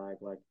Strait flag.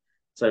 Like,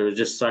 so it was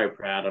just so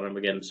proud. I remember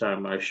getting so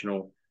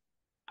emotional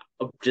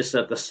just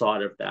at the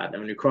sight of that. And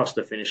when we crossed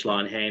the finish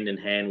line hand in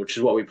hand, which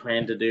is what we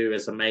planned to do,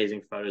 there's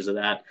amazing photos of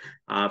that,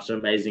 some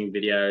amazing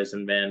videos.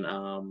 And then,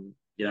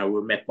 we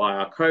were met by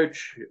our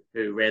coach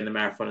who ran the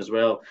marathon as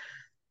well.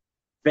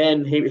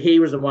 Then he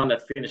was the one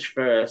that finished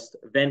first.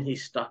 Then he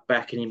stuck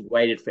back and he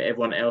waited for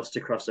everyone else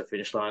to cross the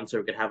finish line so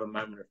we could have a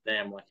moment of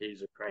them. Like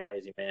he's a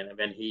crazy man. And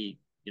then he,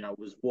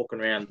 was walking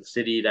around the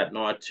city that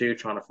night too,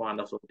 trying to find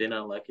us all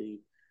dinner. Like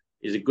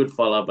he's a good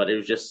follower, but it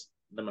was just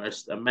the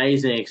most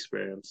amazing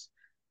experience.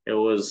 It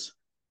was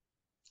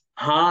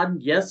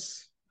hard,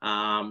 yes.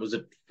 Was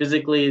it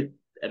physically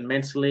and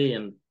mentally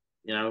and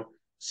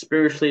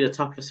spiritually the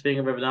toughest thing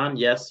I've ever done?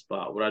 Yes,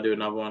 but would I do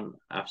another one?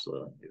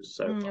 Absolutely. It was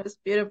so It fun. was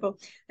beautiful.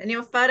 And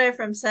your photo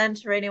from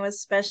Santorini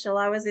was special.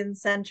 I was in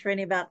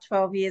Santorini about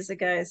 12 years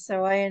ago,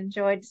 so I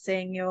enjoyed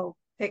seeing your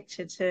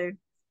picture too.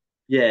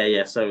 Yeah,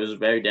 yeah. So it was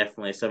very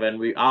definitely. So then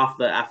we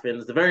after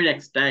Athens, the very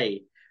next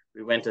day,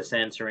 we went to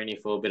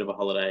Santorini for a bit of a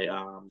holiday.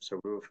 So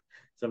we were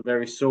some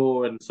very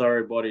sore and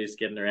sorry bodies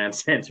getting around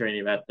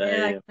Santorini that Yeah, I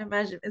day. can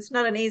imagine. It's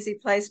not an easy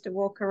place to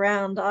walk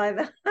around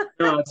either.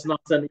 No, it's not.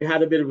 So we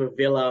had a bit of a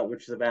villa,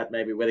 which is about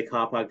maybe where the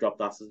car park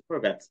dropped us. It's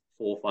probably about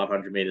 400 or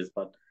 500 meters,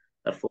 but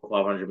that 400 or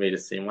 500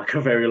 meters seemed like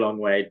a very long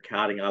way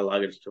carting our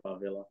luggage to our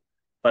villa.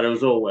 But it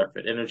was all worth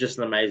it, and it was just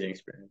an amazing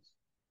experience.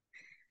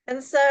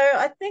 And so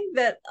I think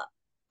that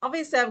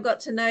obviously I've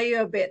got to know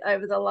you a bit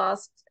over the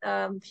last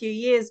few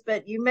years,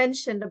 but you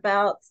mentioned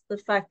about the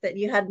fact that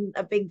you had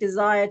a big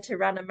desire to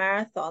run a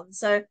marathon.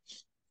 So,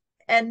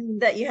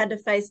 and that you had to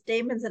face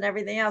demons and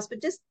everything else.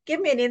 But just give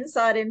me an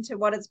insight into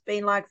what it's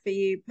been like for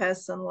you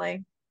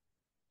personally.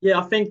 Yeah,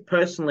 I think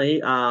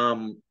personally,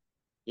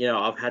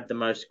 I've had the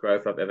most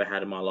growth I've ever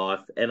had in my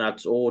life, and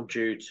that's all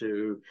due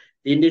to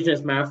the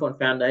Indigenous Marathon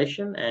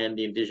Foundation and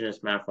the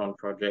Indigenous Marathon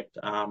Project.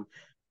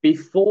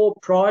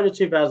 Prior to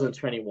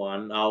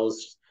 2021, I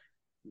was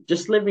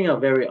just living a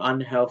very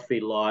unhealthy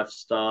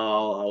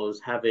lifestyle. I was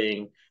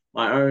having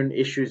my own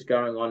issues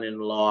going on in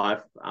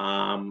life.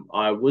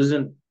 I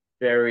wasn't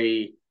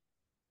very,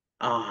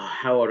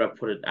 how would I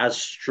put it, as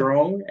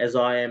strong as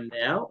I am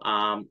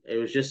now. It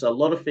was just a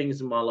lot of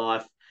things in my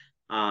life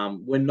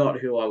were not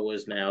who I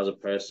was now as a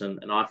person.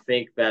 And I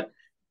think that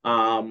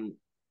um,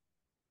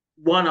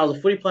 one, I was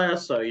a footy player,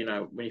 so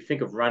when you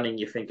think of running,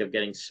 you think of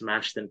getting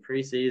smashed in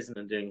preseason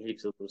and doing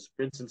heaps of little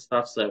sprints and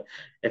stuff. So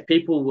if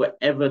people were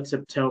ever to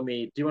tell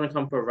me, "Do you want to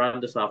come for a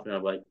run this afternoon?"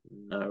 I'm like,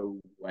 "No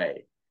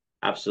way,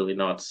 absolutely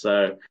not."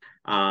 So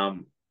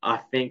I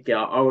think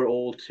I owe it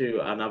all to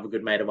another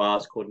good mate of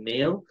ours called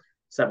Neil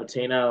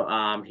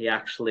Sabatino. He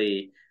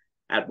actually,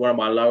 at one of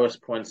my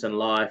lowest points in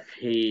life,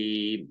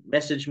 he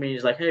messaged me.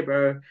 He's like, "Hey,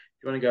 bro, do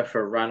you want to go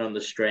for a run on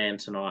the Strand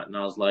tonight?" And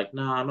I was like,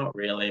 "No, nah, not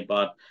really,"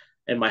 but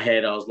in my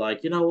head, I was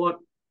like, you know what?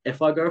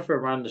 If I go for a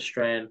run to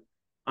Strand,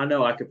 I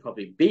know I could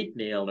probably beat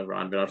Neil in a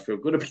run, but I'd feel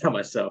good about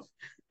myself.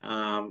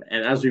 And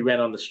as we went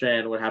on the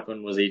Strand, what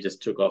happened was he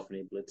just took off and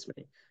he blitzed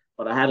me.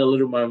 But I had a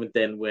little moment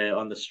then where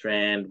on the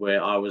Strand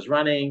where I was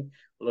running,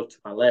 I look to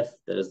my left,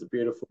 there's the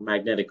beautiful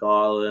magnetic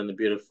island, the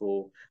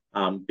beautiful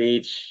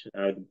beach.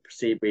 The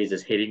sea breeze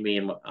is hitting me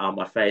in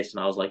my face,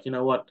 and I was like, you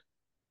know what?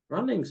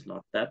 Running's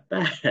not that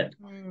bad.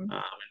 And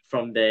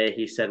from there,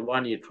 he said, why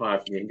don't you try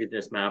for the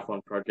Indigenous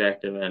Marathon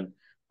Project? And then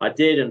I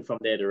did, and from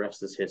there, the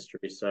rest is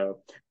history.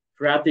 So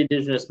throughout the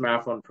Indigenous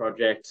Marathon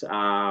Project,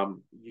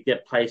 you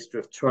get placed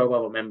with 12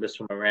 other members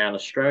from around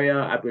Australia,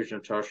 Aboriginal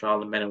and Torres Strait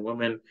Islander men and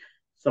women,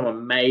 some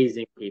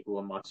amazing people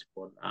in my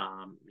squad.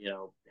 We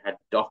had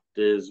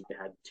doctors, we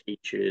had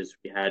teachers,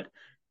 we had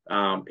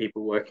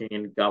people working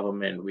in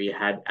government, we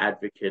had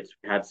advocates,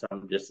 we had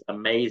some just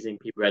amazing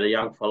people. We had a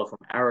young fellow from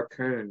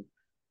Arakoon,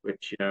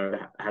 which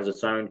has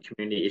its own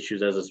community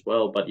issues as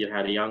well. But you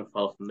had a young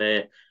fellow from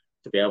there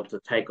to be able to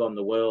take on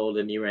the world,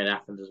 and he ran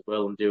Athens as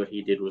well, and do what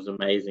he did was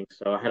amazing.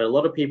 So I had a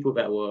lot of people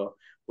that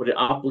would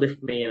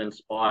uplift me and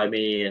inspire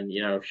me, and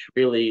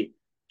really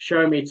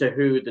show me to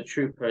who the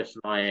true person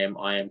I am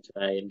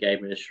today, and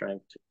gave me the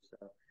strength to.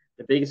 So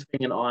the biggest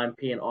thing in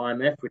IMP and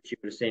IMF, which you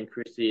would have seen,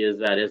 Chrissy, is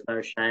that there's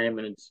no shame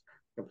and it's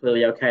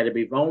completely okay to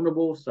be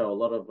vulnerable. So a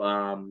lot of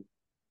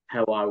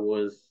how I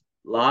was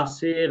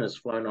last year and has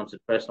flown on to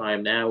the person I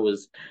am now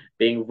was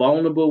being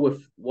vulnerable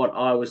with what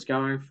I was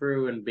going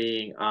through, and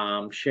being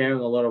sharing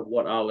a lot of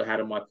what I had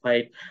on my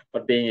plate,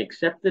 but being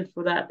accepted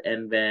for that,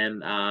 and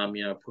then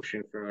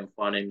pushing through and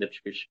finding the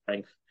true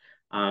strength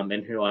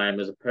in who I am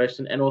as a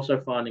person, and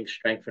also finding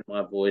strength in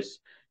my voice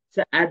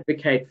to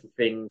advocate for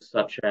things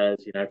such as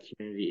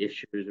community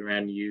issues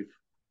around youth,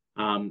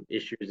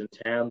 issues in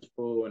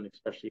Townsville, and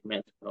especially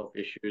mental health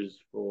issues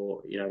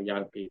for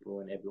young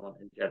people and everyone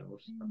in general.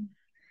 So,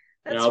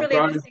 That's I've really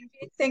grown. interesting. Do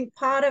you think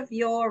part of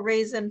your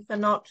reason for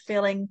not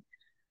feeling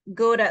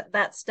good at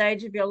that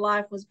stage of your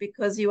life was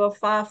because you were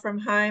far from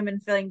home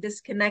and feeling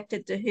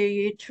disconnected to who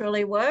you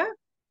truly were?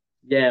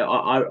 Yeah,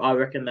 I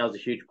reckon that was a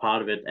huge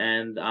part of it,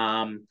 and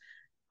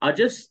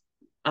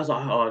I was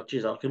like, oh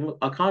geez,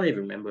 I can't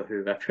even remember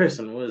who that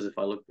person was,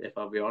 if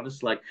I'll be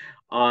honest. Like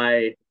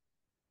I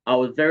I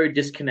was very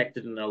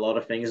disconnected in a lot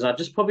of things. I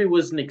just probably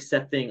wasn't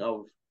accepting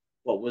of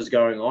what was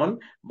going on.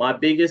 My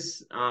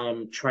biggest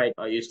trait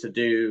I used to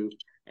do,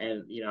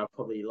 and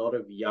probably a lot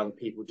of young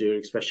people do,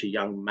 especially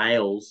young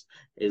males,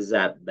 is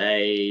that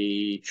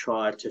they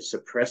try to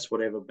suppress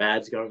whatever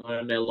bad's going on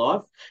in their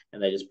life,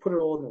 and they just put it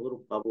all in a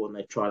little bubble, and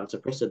they try and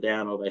suppress it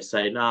down, or they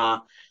say,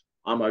 "Nah,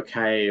 I'm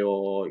okay,"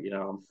 or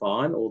I'm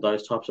fine, all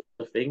those types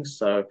of things.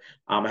 So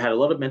I had a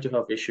lot of mental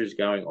health issues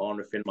going on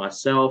within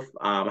myself.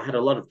 I had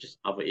a lot of just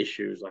other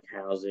issues like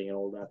housing and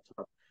all that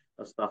type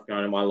of stuff going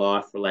on in my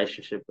life,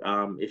 relationship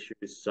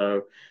issues.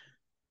 So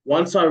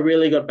once I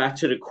really got back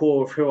to the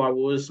core of who I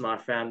was, and I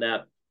found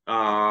out,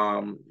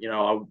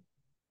 I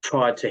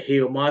tried to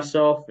heal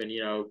myself, and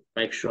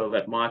make sure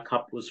that my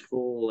cup was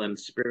full and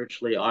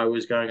spiritually I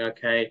was going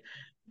okay.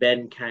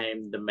 Then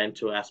came the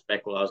mental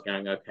aspect where I was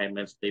going okay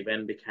mentally.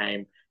 Then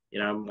became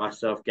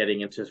myself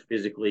getting into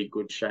physically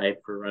good shape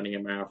for running a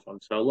marathon.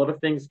 So a lot of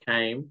things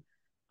came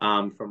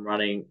from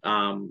running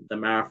the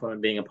marathon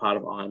and being a part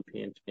of IMP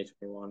in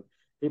 2021.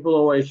 People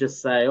always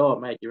just say, "Oh,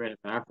 mate, you're in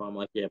a marathon." I'm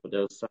like, "Yeah, but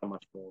there was so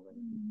much more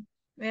than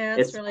Yeah, it.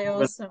 that's really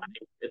awesome.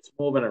 It's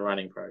more than a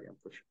running program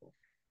for sure."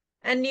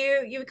 And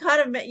you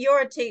kind of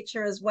you're a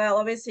teacher as well.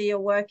 Obviously, you're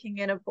working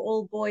in a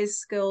all boys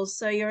school,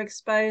 so you're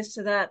exposed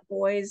to that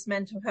boys'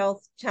 mental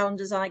health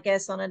challenges, I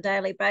guess, on a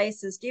daily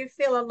basis. Do you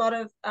feel a lot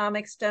of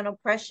external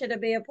pressure to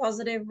be a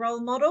positive role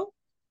model?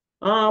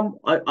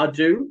 I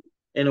do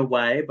in a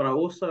way, but I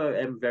also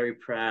am very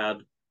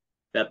proud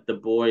that the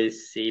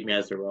boys see me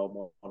as a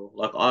role model.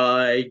 Like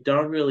I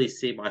don't really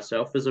see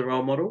myself as a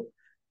role model,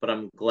 but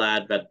I'm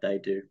glad that they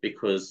do,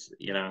 because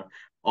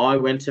I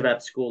went to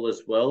that school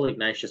as well,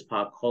 Ignatius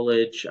Park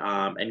College,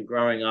 and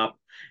growing up,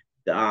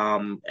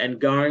 and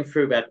going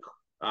through that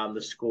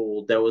the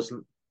school, there was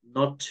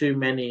not too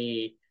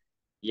many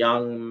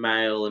young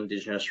male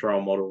Indigenous role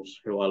models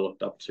who I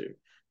looked up to.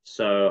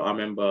 So I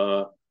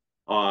remember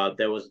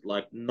there was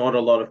like not a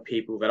lot of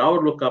people that I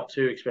would look up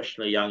to,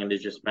 especially young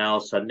Indigenous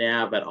males. So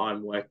now that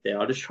I'm worked there,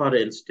 I just try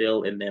to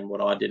instill in them what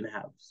I didn't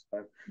have.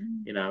 So,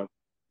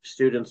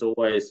 students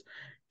always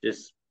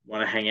just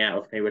want to hang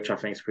out with me, which I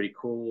think is pretty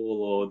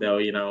cool, or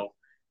they'll,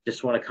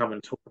 just want to come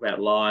and talk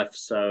about life.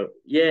 So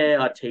yeah,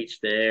 I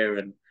teach there,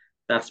 and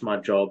that's my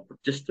job.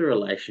 Just the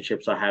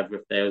relationships I have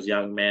with those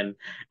young men,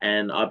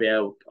 and I'll be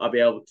able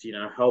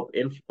to help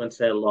influence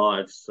their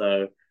lives.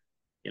 So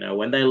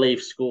when they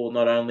leave school,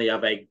 not only are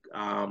they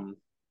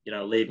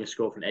leaving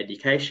school for an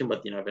education,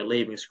 but they're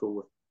leaving school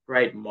with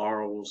great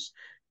morals.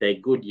 They're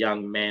good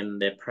young men.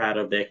 They're proud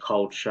of their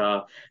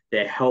culture.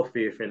 They're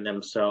healthy within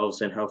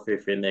themselves and healthy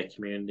within their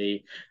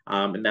community.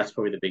 And that's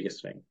probably the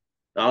biggest thing.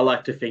 I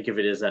like to think of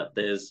it as that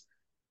there's,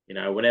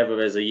 whenever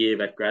there's a year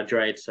that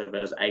graduates, so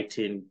there's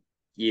 18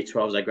 year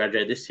 12s that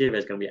graduate this year,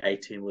 there's going to be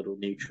 18 little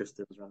new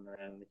Tristans running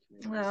around in the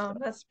community. Wow, So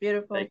that's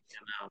beautiful. they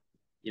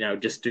can,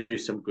 just do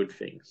some good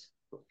things.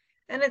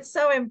 And it's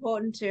so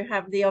important to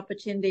have the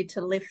opportunity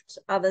to lift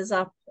others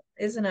up,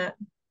 isn't it?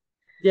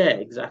 Yeah,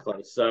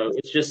 exactly. So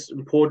it's just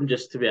important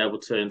just to be able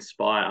to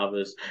inspire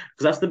others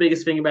because that's the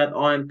biggest thing about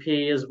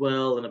IMP as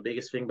well, and the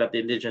biggest thing about the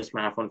Indigenous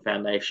Marathon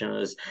Foundation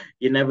is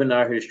you never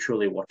know who's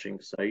truly watching.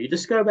 So you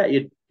just go about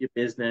your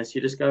business,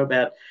 you just go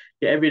about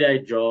your everyday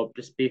job,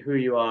 just be who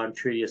you are and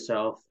true to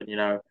yourself.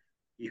 And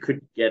you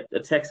could get a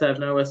text out of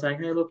nowhere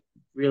saying, "Hey, look,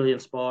 really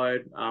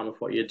inspired with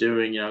what you're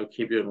doing.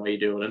 Keep doing what you're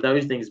doing." And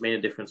those things mean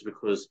a difference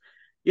because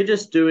you're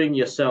just doing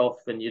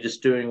yourself and you're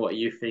just doing what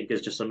you think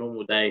is just a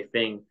normal day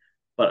thing,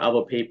 but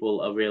other people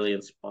are really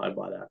inspired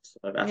by that.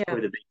 So that's Yeah.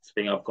 probably the biggest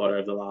thing I've got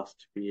over the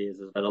last 2 years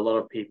is that a lot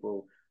of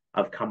people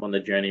have come on the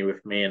journey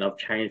with me and I've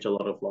changed a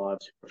lot of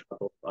lives which I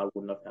thought I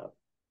wouldn't have had.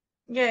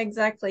 Yeah,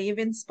 exactly. You've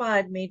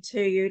inspired me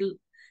too. You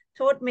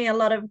taught me a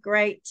lot of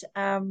great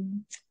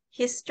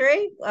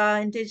history,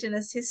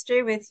 Indigenous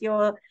history, with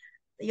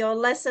your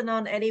lesson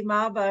on Eddie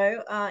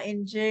Mabo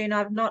in June.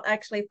 I've not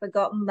actually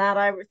forgotten that.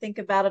 I think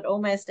about it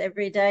almost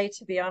every day,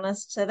 to be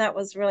honest. So that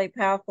was really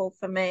powerful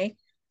for me.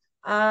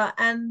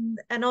 And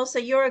also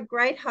you're a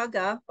great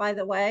hugger, by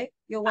the way.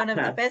 You're one of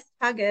the best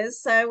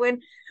huggers. So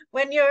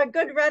when you're a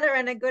good runner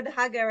and a good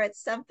hugger,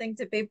 it's something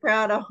to be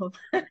proud of.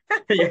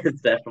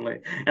 Yes, definitely.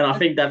 And I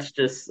think that's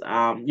just,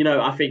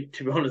 I think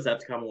to be honest,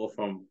 that's come all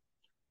from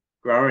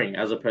growing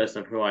as a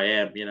person who I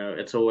am.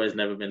 It's always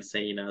never been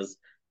seen as,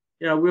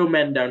 real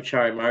men don't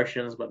show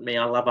emotions, but me,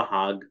 I love a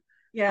hug. I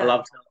Yeah,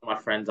 love telling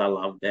my friends I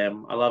love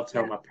them. I love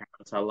telling yeah. my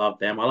parents I love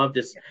them. I love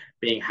just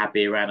being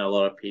happy around a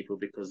lot of people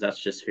because that's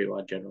just who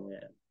I generally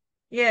am.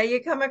 Yeah,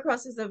 you come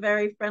across as a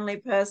very friendly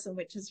person,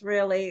 which is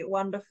really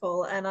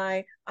wonderful. And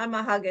I'm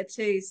a hugger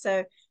too.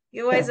 So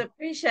you always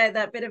appreciate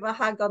that bit of a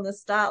hug on the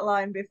start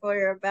line before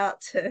you're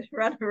about to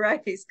run a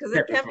race because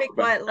Yeah, it can be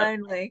quite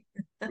lonely.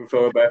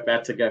 before we're both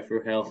about to go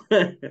through hell.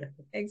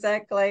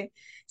 Exactly.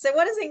 So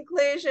what does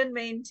inclusion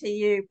mean to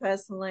you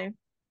personally?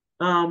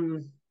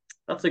 Um,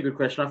 that's a good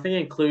question. I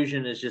think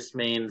inclusion is just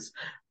means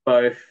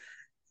both,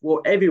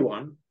 well,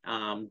 everyone,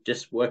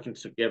 just working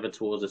together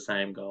towards the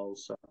same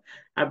goals. So,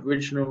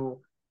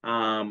 Aboriginal,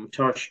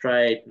 Torres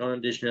Strait,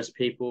 non-Indigenous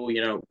people,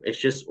 it's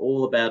just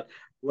all about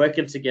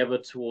working together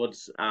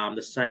towards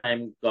the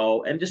same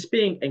goal and just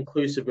being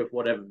inclusive with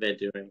whatever they're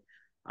doing.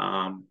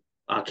 Um,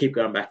 I keep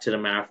going back to the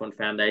Marathon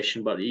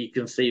Foundation, but you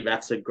can see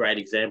that's a great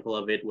example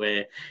of it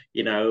where,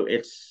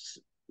 it's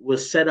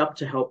was set up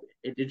to help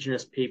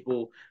Indigenous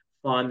people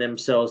find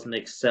themselves and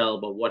excel.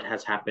 But what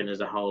has happened is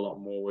a whole lot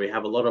more. We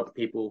have a lot of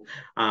people,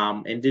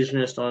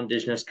 Indigenous,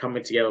 non-Indigenous,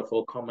 coming together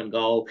for a common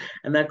goal,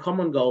 and that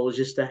common goal is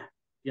just to,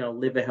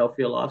 live a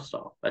healthier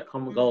lifestyle. That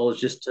common Mm, goal is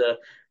just to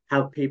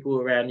have people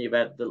around you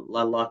that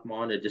are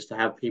like-minded, just to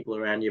have people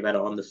around you that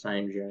are on the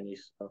same journey.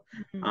 So,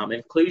 mm.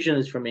 inclusion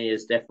is for me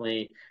is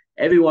definitely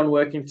everyone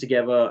working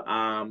together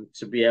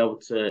to be able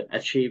to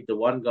achieve the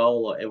one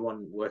goal, or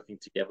everyone working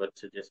together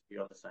to just be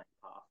on the same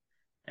path.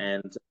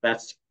 And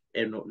that's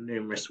in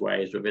numerous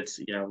ways, whether it's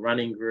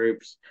running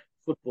groups,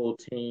 football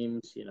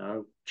teams,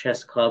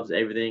 chess clubs,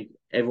 everything.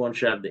 Everyone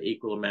should have the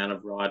equal amount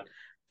of right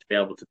to be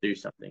able to do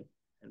something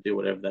and do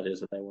whatever that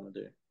is that they want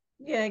to do.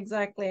 Yeah,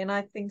 exactly. And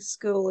I think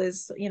school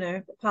is,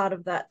 part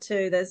of that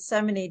too. There's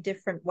so many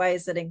different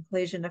ways that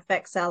inclusion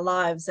affects our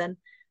lives. And,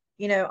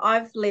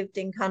 I've lived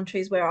in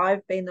countries where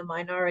I've been the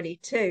minority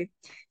too.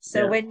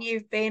 So Yeah, when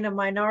you've been a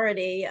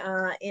minority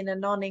in a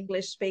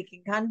non-English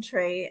speaking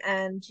country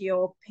and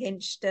you're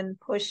pinched and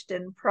pushed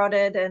and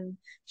prodded and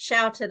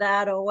shouted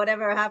at or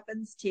whatever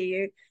happens to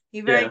you,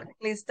 you very yeah,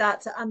 quickly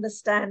start to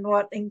understand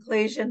what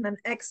inclusion and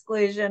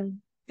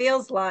exclusion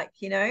feels like.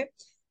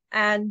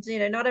 And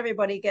not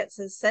everybody gets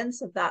a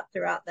sense of that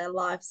throughout their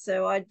life,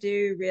 so I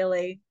do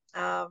really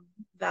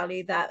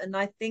value that. And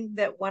I think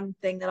that one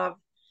thing that I've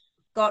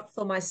got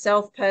for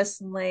myself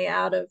personally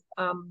out of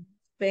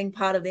being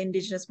part of the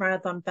Indigenous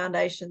Marathon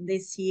Foundation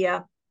this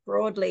year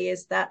broadly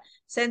is that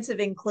sense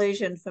of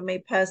inclusion for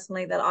me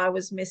personally that I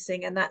was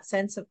missing, and that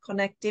sense of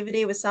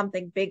connectivity with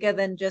something bigger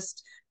than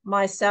just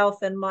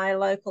myself and my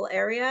local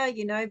area,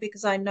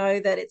 because I know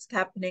that it's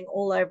happening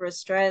all over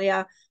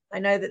Australia. I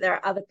know that there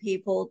are other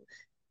people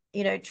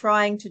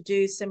trying to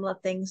do similar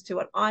things to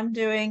what I'm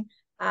doing.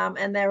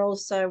 And they're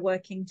also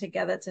working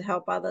together to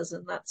help others.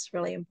 And that's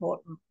really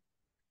important.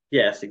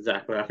 yes,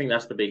 exactly. I think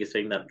that's the biggest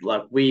thing that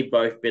like we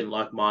both been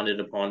like-minded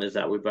upon is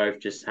that we both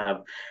just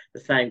have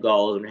the same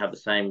goals and we have the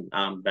same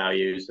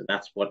values, and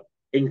that's what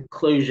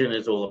inclusion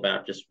is all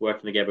about. Just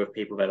working together with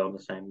people that are on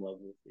the same level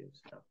with you.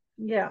 So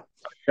Yeah.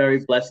 very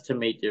blessed to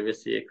meet you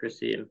this year,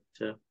 Chrissy, and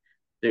to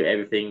do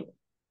everything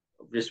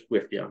just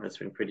with you. It's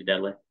been pretty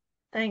deadly.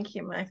 Thank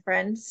you, my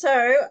friend.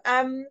 So,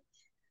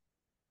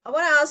 I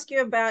want to ask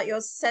you about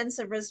your sense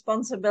of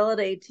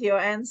responsibility to your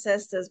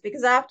ancestors,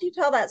 because after you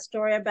tell that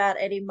story about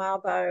Eddie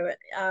Mabo,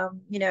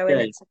 and Yeah,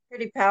 it's a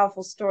pretty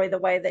powerful story the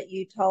way that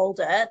you told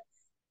it,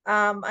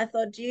 I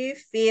thought, do you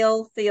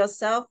feel for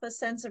yourself a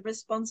sense of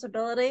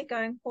responsibility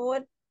going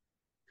forward?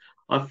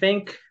 I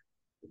think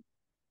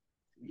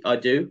I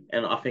do,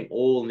 and I think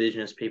all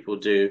Indigenous people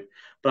do.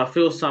 But I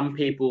feel some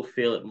people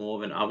feel it more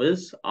than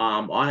others.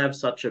 I have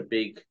such a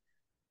big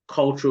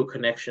cultural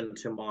connection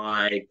to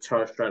my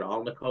Torres Strait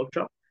Islander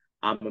culture.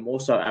 I'm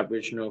also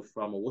Aboriginal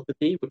from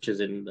Awuthidi, which is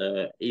in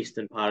the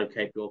eastern part of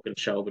Cape York and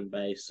Shelburne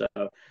Bay. So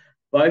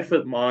both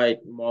of my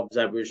mobs,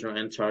 Aboriginal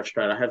and Torres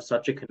Strait, I have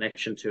such a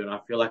connection to, and I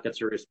feel like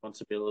it's a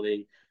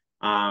responsibility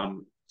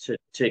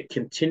to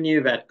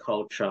continue that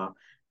culture,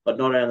 but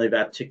not only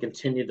that, to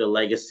continue the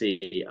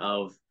legacy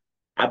of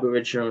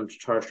Aboriginal and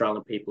Torres Strait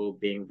Islander people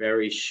being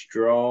very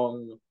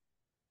strong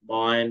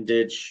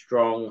minded,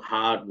 strong,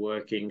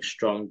 hardworking,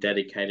 strong,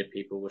 dedicated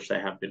people, which they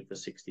have been for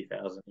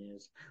 60,000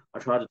 years. I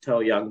try to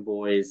tell young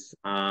boys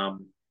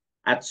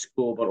at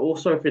school, but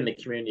also within the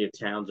community of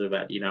Townsville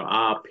that,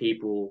 our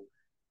people,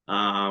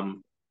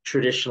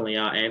 traditionally,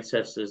 our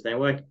ancestors, they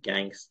weren't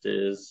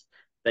gangsters.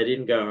 They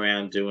didn't go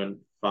around doing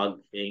thug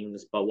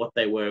things, but what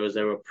they were was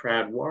they were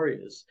proud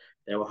warriors.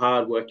 They were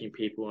hardworking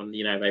people, and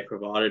they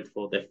provided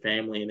for their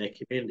family and their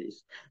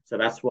communities. So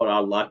that's what I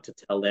like to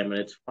tell them.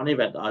 And it's funny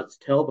that I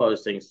tell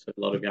those things to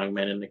a lot of young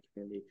men in the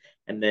community,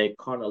 and their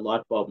kind of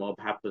light bulb mob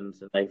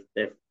happens, and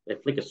they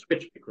flick a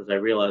switch because they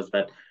realize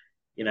that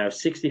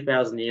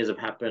 60,000 years have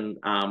happened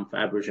for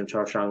Aboriginal and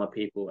Torres Strait Islander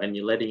people, and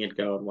you're letting it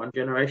go in one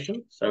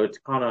generation. So it's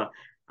kind of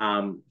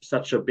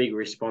such a big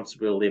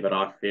responsibility that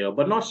I feel,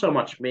 but not so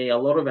much me. A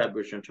lot of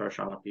Aboriginal and Torres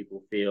Strait Islander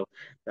people feel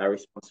that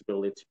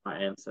responsibility to my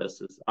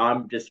ancestors.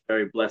 I'm just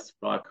very blessed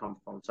that I come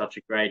from such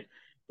a great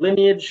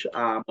lineage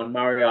on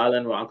Murray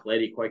Island, where Uncle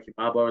Eddie Kweki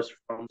Mabo is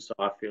from. So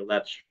I feel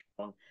that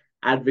strong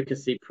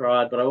advocacy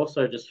pride, but I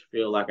also just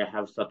feel like I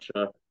have such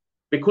a,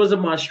 because of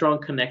my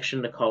strong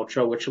connection to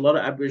culture, which a lot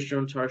of Aboriginal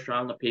and Torres Strait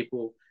Islander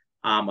people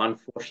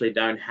unfortunately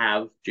don't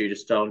have due to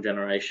stolen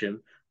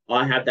generation.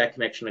 I have that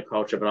connection to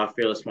culture, but I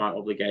feel it's my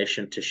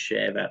obligation to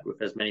share that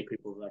with as many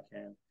people as I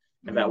can.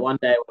 And that one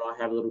day when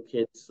I have little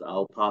kids,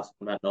 I'll pass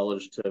on that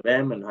knowledge to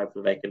them, and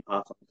hopefully they can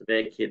pass on to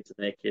their kids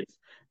and their kids,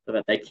 so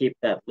that they keep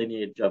that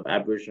lineage of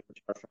Aboriginal and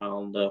Torres Strait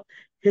Islander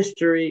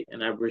history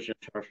and Aboriginal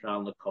and Torres Strait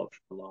Islander culture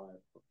alive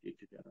for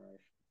future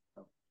generations.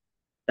 So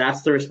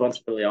that's the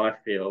responsibility I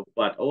feel,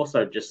 but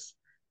also just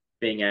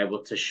being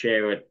able to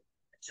share it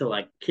to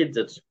like kids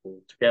at school,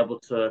 to be able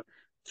to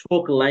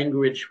talk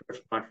language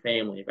with my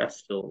family. That's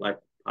still like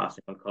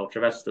passing on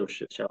culture. That's still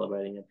shit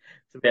celebrating it.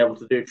 To be able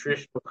to do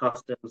traditional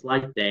customs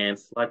like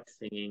dance, like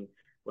singing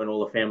when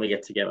all the family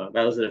get together.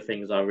 Those are the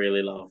things I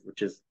really love,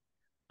 which is,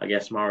 I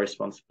guess, my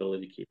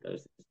responsibility to keep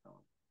those things going.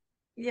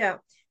 Yeah,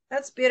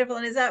 that's beautiful.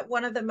 And is that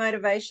one of the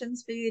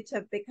motivations for you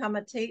to become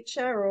a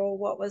teacher, or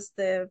what was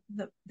the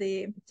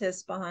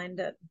impetus behind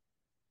it?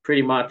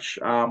 Pretty much.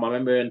 I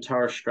remember in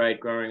Torres Strait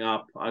growing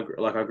up. I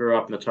grew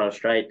up in the Torres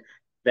Strait,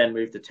 then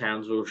moved to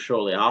Townsville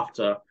shortly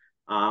after.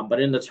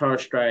 But in the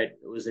Torres Strait,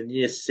 it was in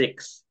year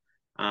 6,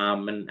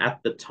 and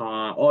at the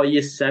time, or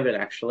year 7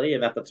 actually,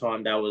 and at the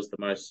time that was the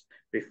most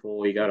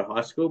before you go to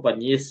high school. But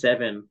in year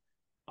 7,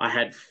 I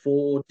had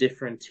 4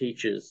 different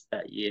teachers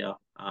that year.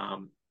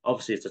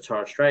 Obviously, it's a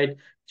Torres Strait.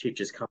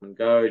 Teachers come and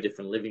go,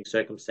 different living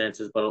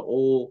circumstances, but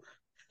all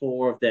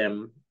 4 of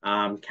them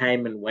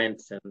came and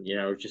went,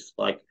 and just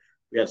like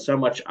we had so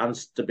much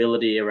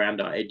instability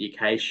around our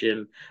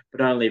education, but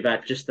only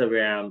that, just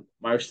around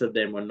most of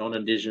them were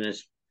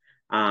non-Indigenous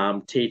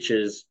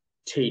teachers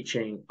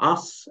teaching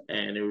us,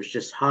 and it was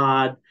just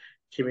hard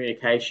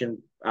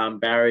communication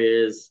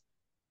barriers,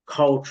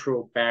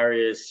 cultural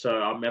barriers.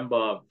 So I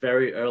remember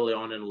very early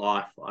on in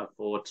life, I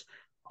thought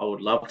I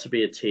would love to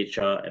be a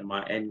teacher, and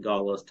my end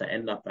goal was to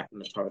end up back in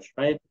the Torres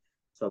Strait,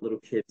 so little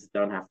kids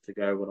don't have to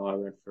go what I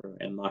went through,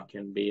 and I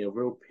can be a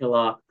real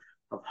pillar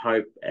of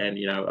hope and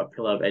a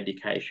pillar of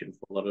education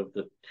for a lot of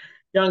the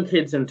young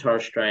kids in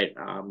Torres Strait.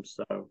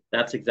 So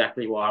that's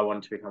exactly why I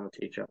wanted to become a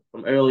teacher.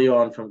 From early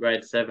on, from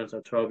grade 7,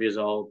 so 12 years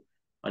old,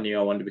 I knew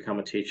I wanted to become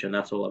a teacher, and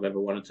that's all I've ever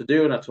wanted to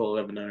do, and that's all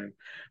I've ever known.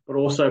 But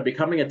also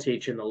becoming a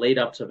teacher in the lead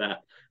up to that,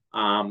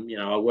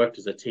 I worked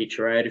as a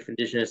teacher aide with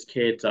Indigenous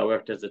kids. I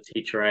worked as a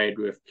teacher aide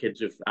with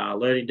kids with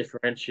learning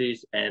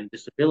differentials and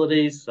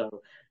disabilities.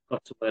 So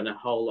got to learn a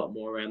whole lot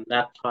more around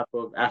that type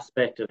of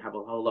aspect, and have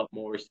a whole lot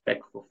more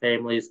respect for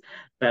families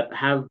that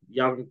have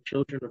young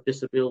children with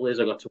disabilities.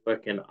 I got to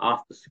work in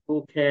after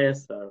school care.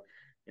 So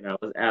I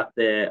was out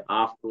there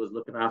afterwards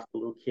looking after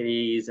little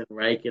kitties and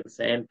raking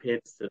sand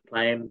pits and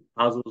playing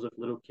puzzles with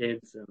little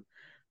kids. And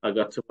I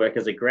got to work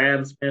as a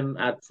groundsman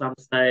at some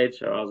stage.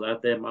 So I was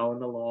out there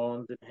mowing the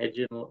lawns and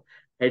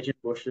hedging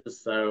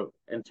bushes. So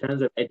in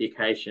terms of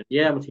education,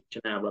 yeah, I'm a teacher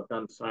now, but I've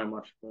done so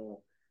much more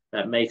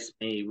that makes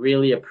me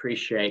really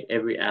appreciate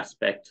every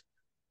aspect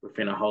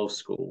within a whole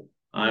school.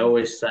 I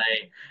always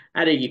say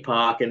at Iggy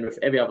Park and with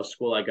every other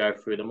school I go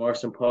through, the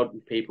most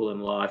important people in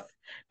life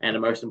and the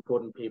most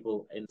important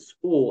people in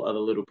school are the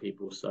little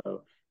people.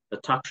 So the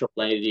tuck shop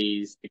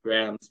ladies, the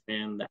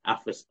groundsmen, the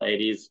office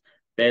ladies,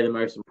 they're the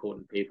most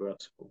important people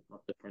at school,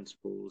 not the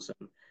principals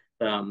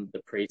and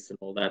the priests and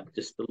all that.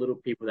 Just the little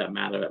people that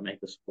matter, that make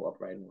the school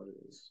operate and what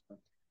it is. So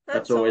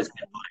that's always awesome.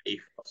 been my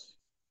ethos.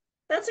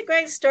 That's a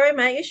great story,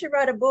 mate. You should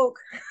write a book.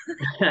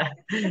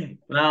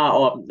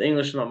 No,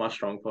 English is not my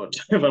strong point,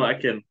 but I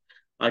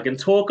can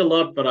talk a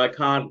lot, but I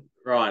can't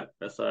Right.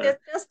 So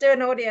Just do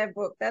an audio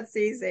book. That's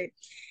easy.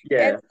 And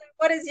yeah. so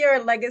what is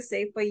your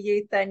legacy for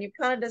youth then? You've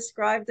kind of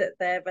described it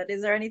there, but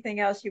is there anything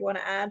else you want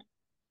to add?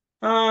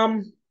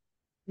 Um,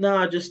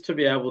 no, just to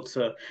be able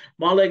to.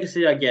 My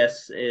legacy, I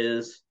guess,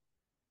 is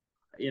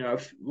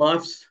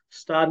life's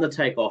starting to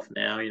take off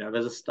now.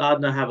 There's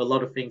starting to have a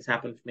lot of things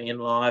happen for me in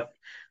life.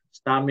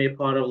 Starting to be a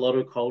part of a lot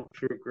of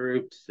cultural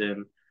groups,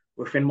 and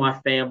within my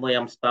family,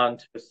 I'm starting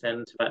to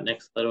ascend to that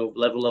next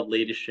level of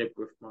leadership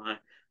with my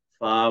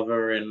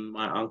father and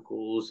my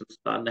uncles, and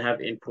starting to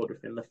have input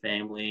within the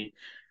family.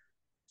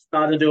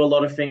 Starting to do a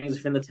lot of things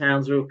within the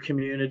Townsville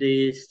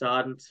community.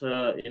 Starting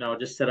to,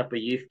 just set up a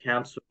youth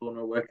council, and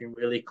we're working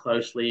really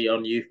closely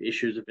on youth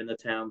issues within the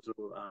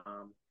Townsville.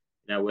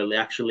 We're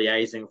actually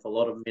liaising with a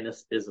lot of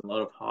ministers and a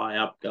lot of high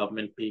up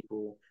government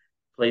people,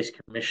 police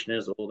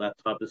commissioners, all that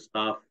type of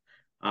stuff.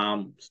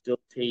 Still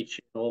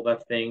teaching all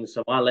that things.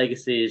 So my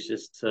legacy is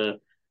just to,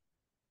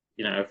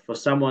 for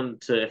someone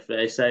to, if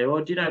they say,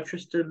 "Oh, do you know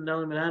Tristan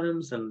Nelliman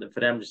Adams?" and for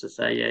them just to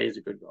say, "Yeah, he's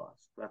a good guy."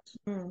 So that's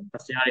the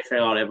only thing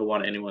I'd ever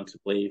want anyone to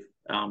believe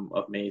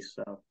of me.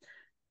 So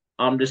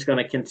I'm just going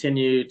to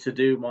continue to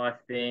do my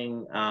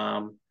thing.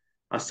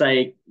 I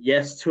say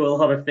yes to a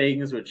lot of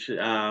things, which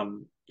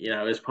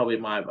is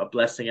probably a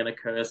blessing and a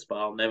curse, but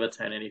I'll never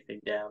turn anything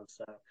down.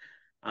 So,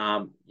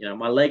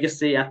 my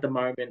legacy at the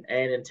moment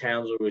and in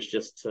Townsville is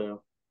just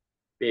to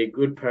be a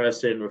good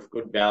person with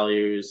good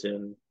values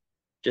and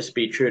just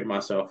be true to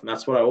myself. And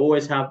that's what I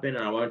always have been,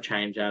 and I won't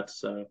change that.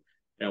 So,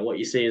 what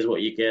you see is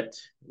what you get.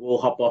 We'll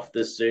hop off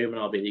this Zoom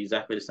and I'll be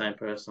exactly the same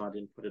person. I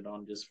didn't put it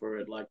on just for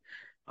it. Like,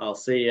 I'll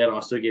see you and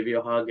I'll still give you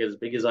a hug as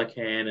big as I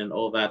can and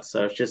all that.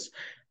 So it's just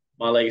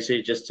my legacy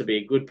is just to be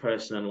a good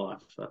person in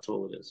life. That's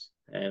all it is.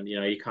 And,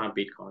 you can't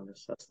beat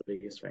kindness. That's the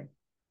biggest thing.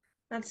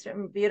 That's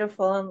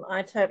beautiful. And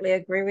I totally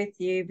agree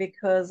with you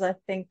because I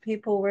think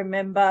people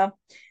remember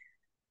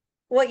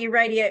what you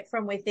radiate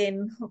from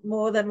within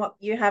more than what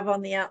you have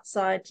on the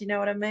outside. Do you know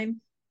what I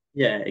mean?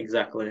 Yeah,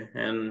 exactly.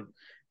 And,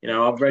 I've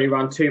already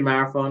run 2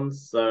 marathons.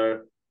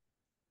 So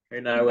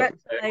who knows what the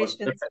third one.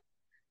 Congratulations.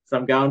 So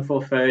I'm going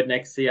for a third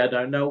next year. I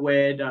don't know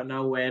where, don't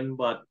know when,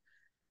 but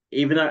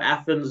even though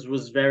Athens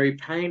was very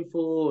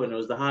painful and it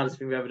was the hardest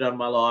thing I've ever done in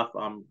my life,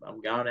 I'm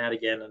going out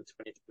again in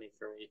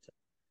 2023 to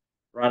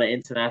run an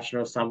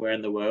international somewhere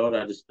in the world.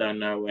 I just don't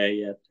know where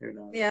yet. Who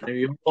knows? Yeah.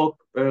 New York,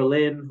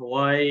 Berlin,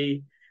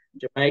 Hawaii,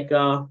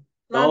 Jamaica,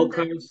 Gold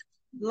London, Coast,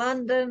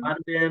 London.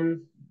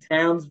 London,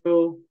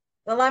 Townsville.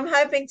 Well, I'm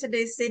hoping to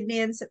do Sydney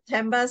in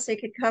September, so you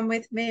could come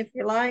with me if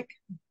you like.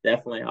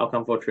 Definitely, I'll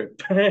come for a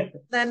trip.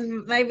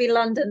 Then maybe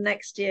London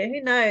next year.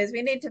 Who knows?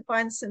 We need to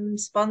find some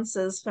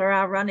sponsors for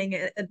our running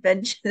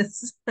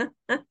adventures.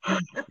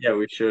 Yeah,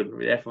 we should.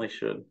 We definitely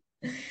should.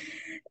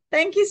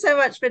 Thank you so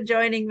much for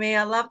joining me.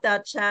 I loved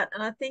our chat,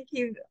 and I think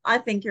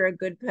you're a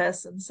good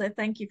person. So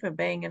thank you for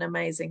being an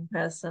amazing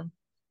person.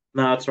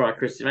 No, that's right,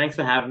 Christy. Thanks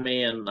for having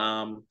me. And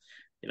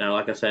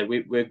like I said,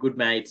 we're good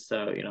mates. So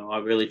I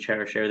really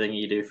cherish everything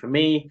you do for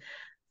me,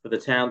 for the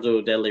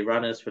Townsville Deadly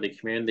Runners, for the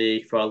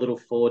community, for our little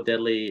four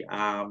deadly,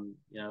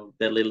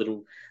 deadly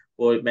little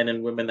boy men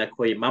and women that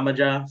call you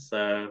Mamaja.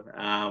 So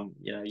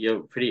you're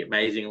a pretty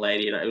amazing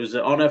lady. And it was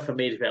an honor for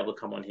me to be able to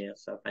come on here.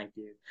 So thank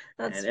you.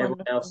 And That's everyone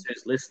else wonderful.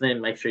 who's listening,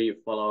 make sure you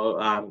follow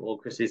all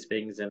Chrissy's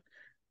things and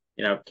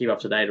keep up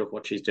to date with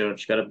what she's doing.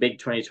 She's got a big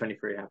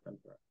 2023 happening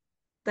for her.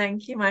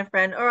 Thank you, my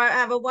friend. All right,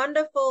 have a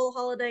wonderful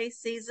holiday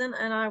season,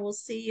 and I will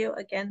see you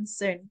again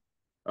soon.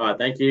 All right,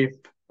 thank you.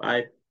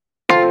 Bye.